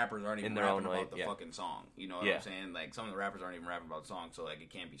 Some of the rappers aren't even rapping about the fucking song. You know what I'm saying? Like some of the rappers aren't even rapping about the song. So like it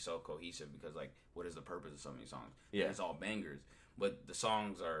can't be so cohesive because like what is the purpose of so many songs? Yeah, it's all bangers. But the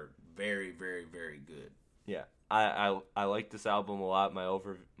songs are very, very, very good. Yeah, I like this album a lot. My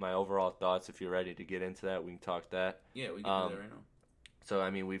overall thoughts. If you're ready to get into that, we can talk that. Yeah, we can do that right now. So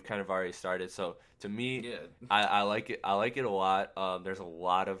I mean, we've kind of already started. So to me, I like it. I like it a lot. There's a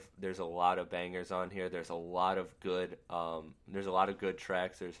lot of bangers on here. There's a lot of good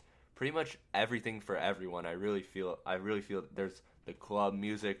tracks. There's pretty much everything for everyone. I really feel there's the club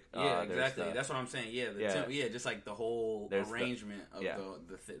music. Yeah, exactly. That's what I'm saying. Yeah, just like the whole arrangement of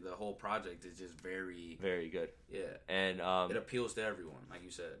the whole project is just very, very good. Yeah, and it appeals to everyone, like you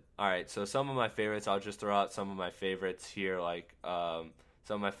said. All right, so some of my favorites. I'll just throw out some of my favorites here. Like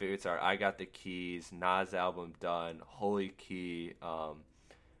some of my favorites are I Got the Keys, Nas album Done, Holy Key.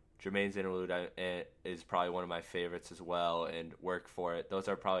 Jermaine's Interlude is probably one of my favorites as well, and Work For It. Those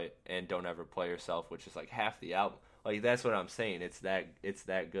are probably, and Don't Ever Play Yourself, which is like half the album. Like that's what I'm saying. It's that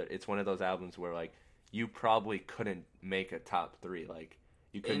good. It's one of those albums where like you probably couldn't make a top 3. Like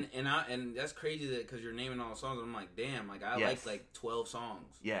you couldn't. And that's crazy that because you're naming all the songs. I'm like, damn. Like I like 12 songs.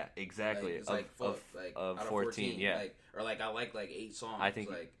 Yeah, exactly. Like, it's of 14. Yeah. Like, or like I like 8 songs. I think.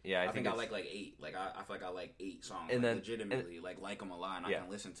 Like, yeah. I think I like 8. Like I feel like I like 8 songs. And like, then legitimately like them a lot, and I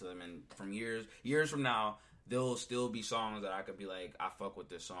can listen to them. And from years from now, there'll still be songs that I could be like, I fuck with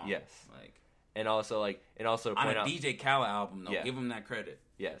this song. Yes. Like. And also on a DJ Khaled album, though, give him that credit.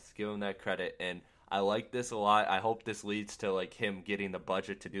 Yes, give him that credit. And I like this a lot. I hope this leads to like him getting the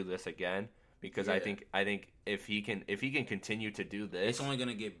budget to do this again, because I think if he can continue to do this, it's only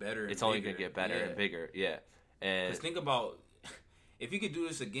gonna get better. It's only gonna get better and bigger. Yeah, and think about. If he could do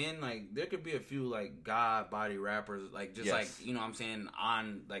this again, like there could be a few like God body rappers, like just like you know what I'm saying,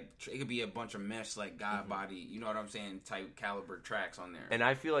 on like it could be a bunch of mesh like God body, you know what I'm saying, type caliber tracks on there. And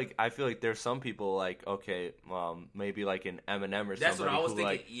I feel like there's some people like maybe like an Eminem or that's somebody what I was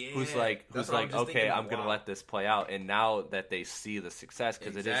thinking. who's like okay, I'm gonna let this play out, and now that they see the success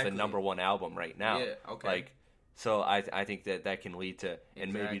because it is the number 1 album right now, yeah, okay. like So I think that can lead to,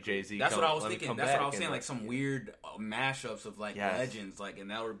 and maybe Jay-Z. That's what I was thinking. That's what I was saying. Like some weird mashups of like legends, like,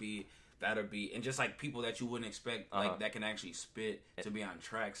 and that'd be, and just like people that you wouldn't expect, like that can actually spit to be on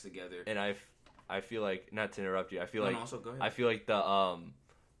tracks together. And I feel like, not to interrupt you, I feel also go ahead. I feel like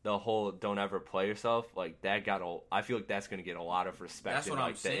the whole "Don't Ever Play Yourself," like that I feel like that's gonna get a lot of respect in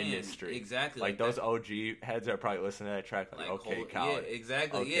like the industry. Exactly. Like those OG heads are probably listening to that track like okay, Khaled. Yeah,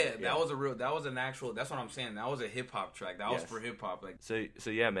 exactly. Okay, that was an actual. That's what I'm saying. That was a hip hop track. That was for hip hop. Like so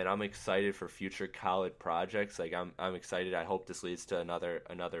yeah, man. I'm excited for future Khaled projects. Like I'm excited. I hope this leads to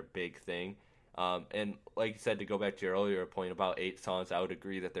another big thing. And like you said, to go back to your earlier point about 8 songs, I would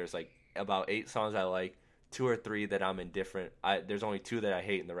agree that there's like about 8 songs I like. 2 or 3 that I'm indifferent. There's only 2 that I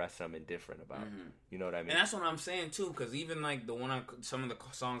hate, and the rest I'm indifferent about. Mm-hmm. You know what I mean? And that's what I'm saying too. Because even like some of the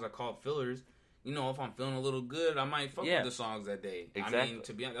songs I call fillers, you know, if I'm feeling a little good, I might fuck with the songs that day. Exactly. I mean,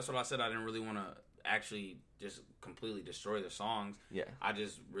 to be honest, that's what I said. I didn't really want to actually just completely destroy the songs. Yeah. I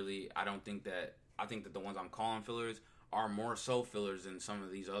think that the ones I'm calling fillers are more so fillers than some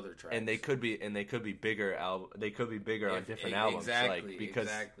of these other tracks. And they could be bigger They could be bigger on different albums. Exactly.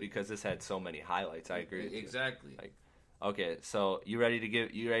 Like because this had so many highlights. I agree with exactly. You. Like, okay, so you ready to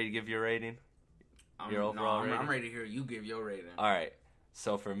give your rating? Your overall rating? I'm ready to hear you give your rating. All right.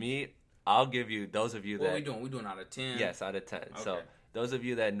 So for me, I'll give you those of you that we doing out of 10. Yes, out of 10. Okay. So those of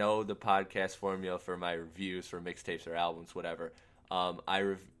you that know the podcast formula for my reviews for mixtapes or albums, whatever,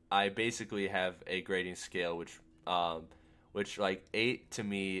 I basically have a grading scale which like 8 to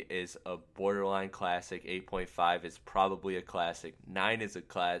me is a borderline classic. 8.5 is probably a classic. 9 is a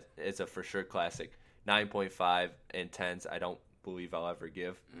for sure classic. 9.5 and 10s I don't believe I'll ever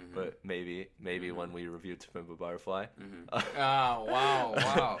give, but maybe when we review To Pimp a Butterfly.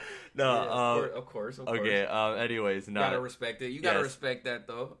 Wow. No, yeah, of course. Okay. Anyways, you gotta respect it. You gotta respect that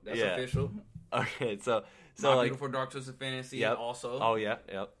though. That's official. Okay, so My like Beautiful Dark Twisted Fantasy. Yep. Also. Oh yeah.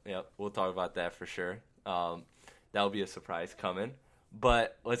 We'll talk about that for sure. That'll be a surprise coming.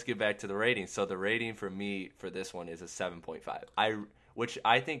 But let's get back to the rating. So the rating for me for this one is a 7.5. Which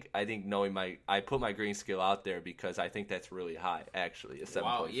I think knowing I put my green scale out there because I think that's really high, actually, a 7.5.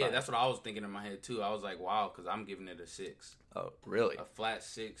 Wow, yeah, that's what I was thinking in my head too. I was like, wow, because I'm giving it a 6. Oh, really? A flat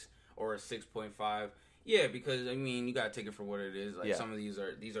 6 or a 6.5. Yeah, because I mean, you gotta take it for what it is. Like some of these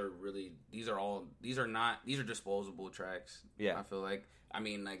are disposable tracks. Yeah, I feel like. I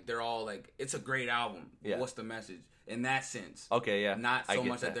mean, like they're all like it's a great album. Yeah. What's the message in that sense? Okay, yeah. Not so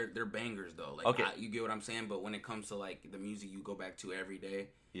much that they're bangers though. Like, okay, you get what I'm saying. But when it comes to like the music you go back to every day,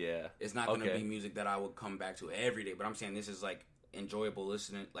 yeah, it's not gonna be music that I would come back to every day. But I'm saying this is like enjoyable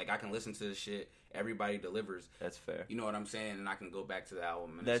listening. Like I can listen to this shit. Everybody delivers. That's fair. You know what I'm saying? And I can go back to the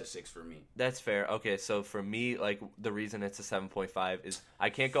album, and it's a 6 for me. That's fair. Okay, so for me, like the reason it's a 7.5 is I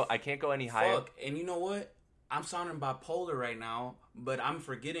can't go any higher. And you know what? I'm sounding bipolar right now, but I'm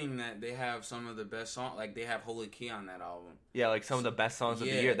forgetting that they have some of the best songs. Like they have Holy Key on that album. Yeah, like some of the best songs of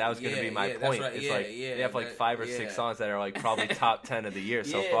the year. That was going to be my point. Right. It's they have like 5 or 6 songs that are like probably top 10 of the year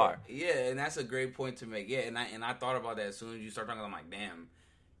so far. Yeah, and that's a great point to make. Yeah, and I thought about that as soon as you start talking. I'm like, damn,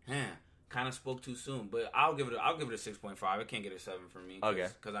 kind of spoke too soon. But I'll give it a 6.5. It can't get a 7 for me. Okay.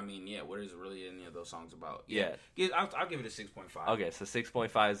 Because I mean, what is really any of those songs about? Yeah. I'll give it a 6.5. Okay, so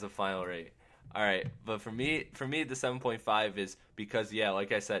 6.5 is the final rate. All right, but for me, the 7.5 is because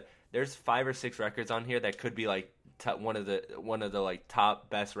like I said, there's 5 or 6 records on here that could be like one of the like top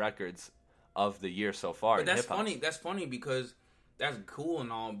best records of the year so far. But that's funny. That's funny because that's cool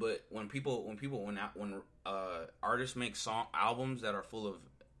and all. But when artists make albums that are full of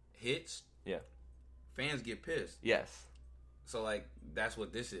hits, fans get pissed. Yes. So like that's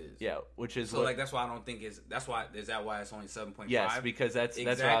what this is. Yeah, which is so like that's why I don't think is why it's only 7.5. Yes, because that's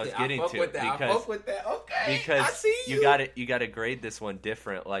what I was getting to. With that. I fuck with that. Okay, because I see you got to grade this one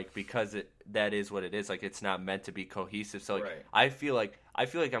different, like because that is what it is. Like it's not meant to be cohesive. So like, I feel like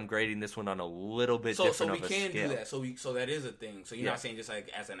I'm grading this one on a little bit different. So we can do that. So that is a thing. So you're not saying just like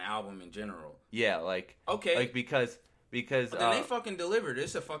as an album in general. Yeah, like okay, like because. But then they fucking delivered.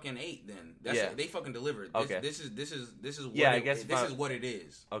 It's a fucking 8. Then they fucking delivered. This is what I guess this is what it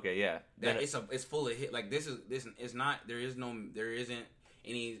is. Okay, yeah. It's full of hit. Like this is not. There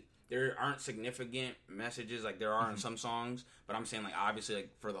aren't significant messages like there are in some songs. But I'm saying like obviously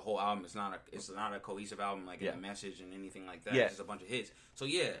like for the whole album, it's not a cohesive album like in a message and anything like that. It's just a bunch of hits. So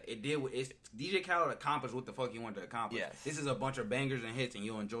it did. It's DJ Khaled accomplished what the fuck he wanted to accomplish. Yes. This is a bunch of bangers and hits, and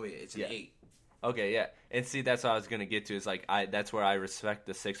you'll enjoy it. It's an 8. Okay, yeah. And see, that's what I was going to get to is like that's where I respect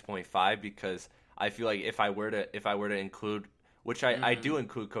the 6.5 because I feel like if I were to include, which I do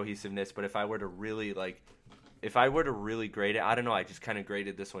include cohesiveness, but if I were to really like if I were to really grade it, I don't know. I just kind of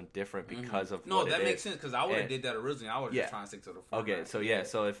graded this one different because of what that it makes is. sense because I would have did that originally. I was just trying to stick to the format. Okay, so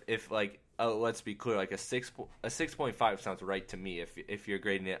so if like let's be clear, like a 6.5 sounds right to me if you're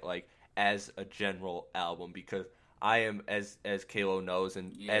grading it like as a general album, because I am, as Kalo knows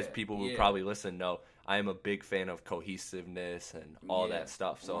and as people who probably listen know, I am a big fan of cohesiveness and all that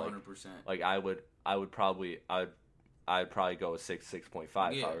stuff. So 100%. like I'd probably go with 6.5 if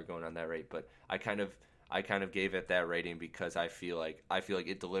I were going on that rate, but I kind of gave it that rating because I feel like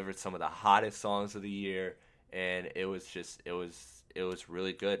it delivered some of the hottest songs of the year, and it was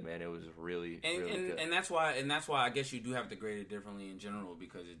really good, man. It was really good. And that's why I guess you do have to grade it differently in general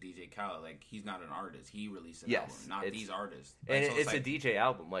because it's DJ Khaled. Like, he's not an artist. He released an album, not these artists. Like, and so it's like, a DJ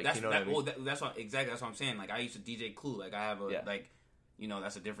album. Like, you know what I mean? Well, that's what I'm saying. Like, I used to DJ Clue. Like, I have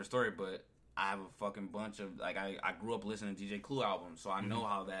that's a different story, but I have a fucking bunch of, like, I grew up listening to DJ Clue albums, so I know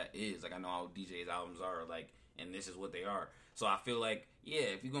how that is. Like, I know how DJ's albums are, like, and this is what they are. So I feel like,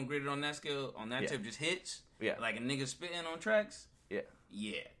 if you're going to grade it on that scale, on that tip, just hits, like a nigga spitting on tracks,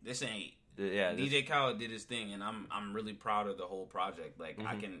 this ain't. DJ Khaled did his thing, and I'm really proud of the whole project. Like,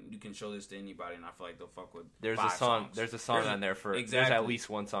 you can show this to anybody, and I feel like they'll fuck with. There's a song on there for there's at least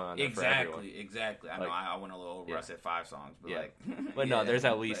one song on there for everyone. Exactly. I know I went a little over. I said 5 songs, but but no, there's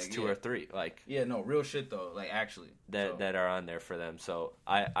at least like, 2 or 3. Like, real shit though. Like, actually, that are on there for them. So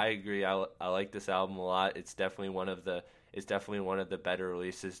I agree. I like this album a lot. It's definitely one of the better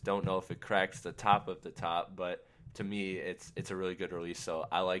releases. Don't know if it cracks the top of the top, but to me, it's a really good release. So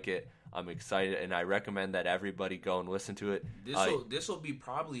I like it. I'm excited, and I recommend that everybody go and listen to it. This will be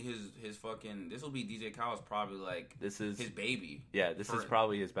probably his fucking. This will be DJ Khaled's probably like his baby. Yeah, this is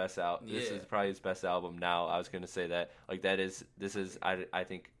probably his best out. This is probably his best album now. I was gonna say that. Like, this is I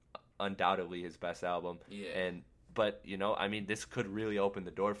think undoubtedly his best album. Yeah. But you know, I mean, this could really open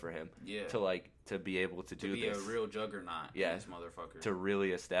the door for him. Yeah. To be able to do this. To be a real juggernaut. Yeah. This motherfucker. To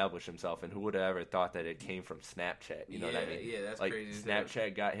really establish himself, and who would have ever thought that it came from Snapchat? You know what I mean? Yeah, that's like, crazy.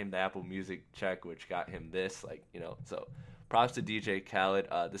 Snapchat got him the Apple Music check, which got him this. Like, you know, so props to DJ Khaled.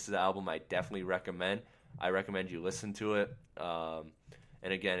 This is an album I definitely recommend. I recommend you listen to it.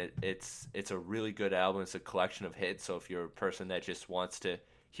 And again, it's a really good album. It's a collection of hits. So if you're a person that just wants to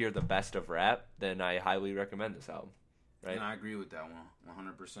hear the best of rap, then I highly recommend this album. Right? And I agree with that one,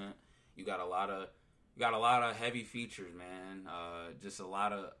 100%. You got a lot of heavy features, man. Just a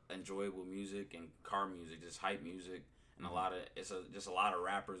lot of enjoyable music and car music, just hype music, and just a lot of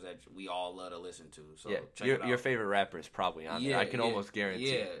rappers that we all love to listen to. So check it out. Your favorite rapper is probably on there. I can almost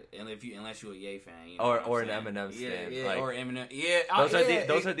guarantee. Yeah, and unless you're a Ye fan, you know or an Eminem fan, or Eminem. Yeah,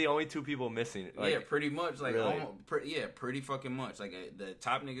 those are the only 2 people missing. Like, pretty much. Like, really? Pretty fucking much. Like, the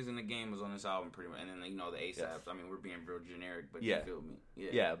top niggas in the game was on this album, pretty much, and then the ASAPs. Yes. I mean, we're being real generic, but you feel me?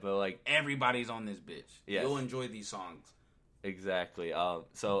 Yeah, but like everybody's on this bitch. Yes. You'll enjoy these songs. Exactly.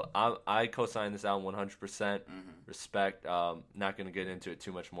 So I co-sign this album 100%. Respect. Not gonna get into it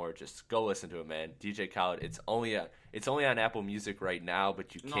too much more. Just go listen to it, man. DJ Khaled. It's only on Apple Music right now,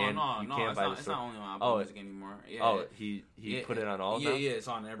 but you can buy the. It's not only on Apple Music anymore. Yeah. He put it on all. Yeah, it's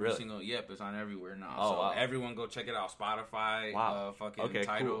on every single. Yep, it's on everywhere now. Everyone go check it out. Spotify. Wow.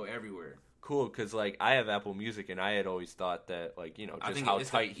 Tidal, everywhere. Cool, because like I have Apple Music, and I had always thought that, like, you know, just how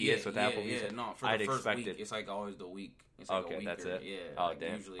tight he is with Apple Music. Yeah, no, for the first week, it's like always the week. It's like a week that's it. Yeah. Oh, like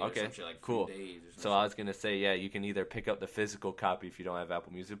damn. Usually, okay. Some shit like cool. Days or so I was gonna say, you can either pick up the physical copy if you don't have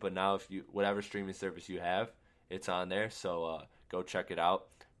Apple Music, but now if you whatever streaming service you have, it's on there. So go check it out.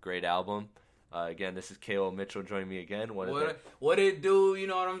 Great album. Again, this is K.O. Mitchell joining me again. What it do? You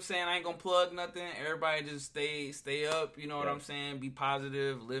know what I'm saying? I ain't gonna plug nothing. Everybody just stay up. You know what I'm saying? Be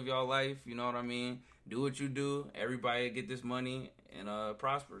positive. Live your life. You know what I mean? Do what you do. Everybody get this money and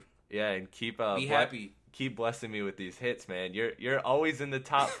prosper. Yeah, and keep be happy. Keep blessing me with these hits, man. You're always in the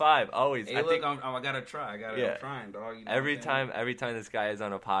top 5. Always. Hey, I gotta try. I'm trying, dog. You know every time this guy is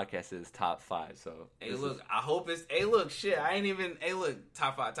on a podcast, it's top 5. So hey, look, I hope it's. Hey, look, shit. I ain't even. Hey, look,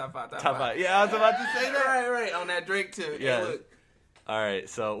 top 5. Yeah, I was about to say that. Right. On that Drake too. Yeah. Hey, look. All right,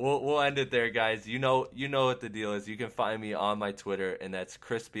 so we'll end it there, guys. You know what the deal is. You can find me on my Twitter, and that's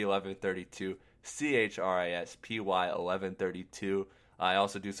Crispy1132, CHRISPY 1132. I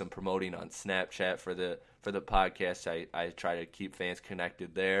also do some promoting on Snapchat for the podcast. I try to keep fans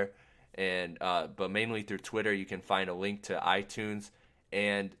connected there, and but mainly through Twitter. You can find a link to iTunes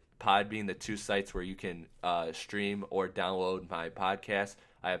and Podbean, the 2 sites where you can stream or download my podcast.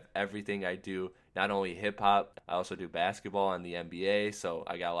 I have everything I do, not only hip hop, I also do basketball on the NBA. So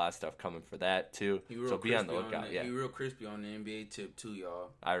I got a lot of stuff coming for that too. So be on the lookout. He real crispy on the NBA tip too, y'all.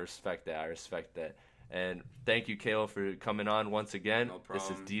 I respect that. And thank you, Kale, for coming on once again. No problem.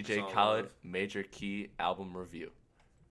 This is DJ It's all Khaled, love. Major Key Album Review.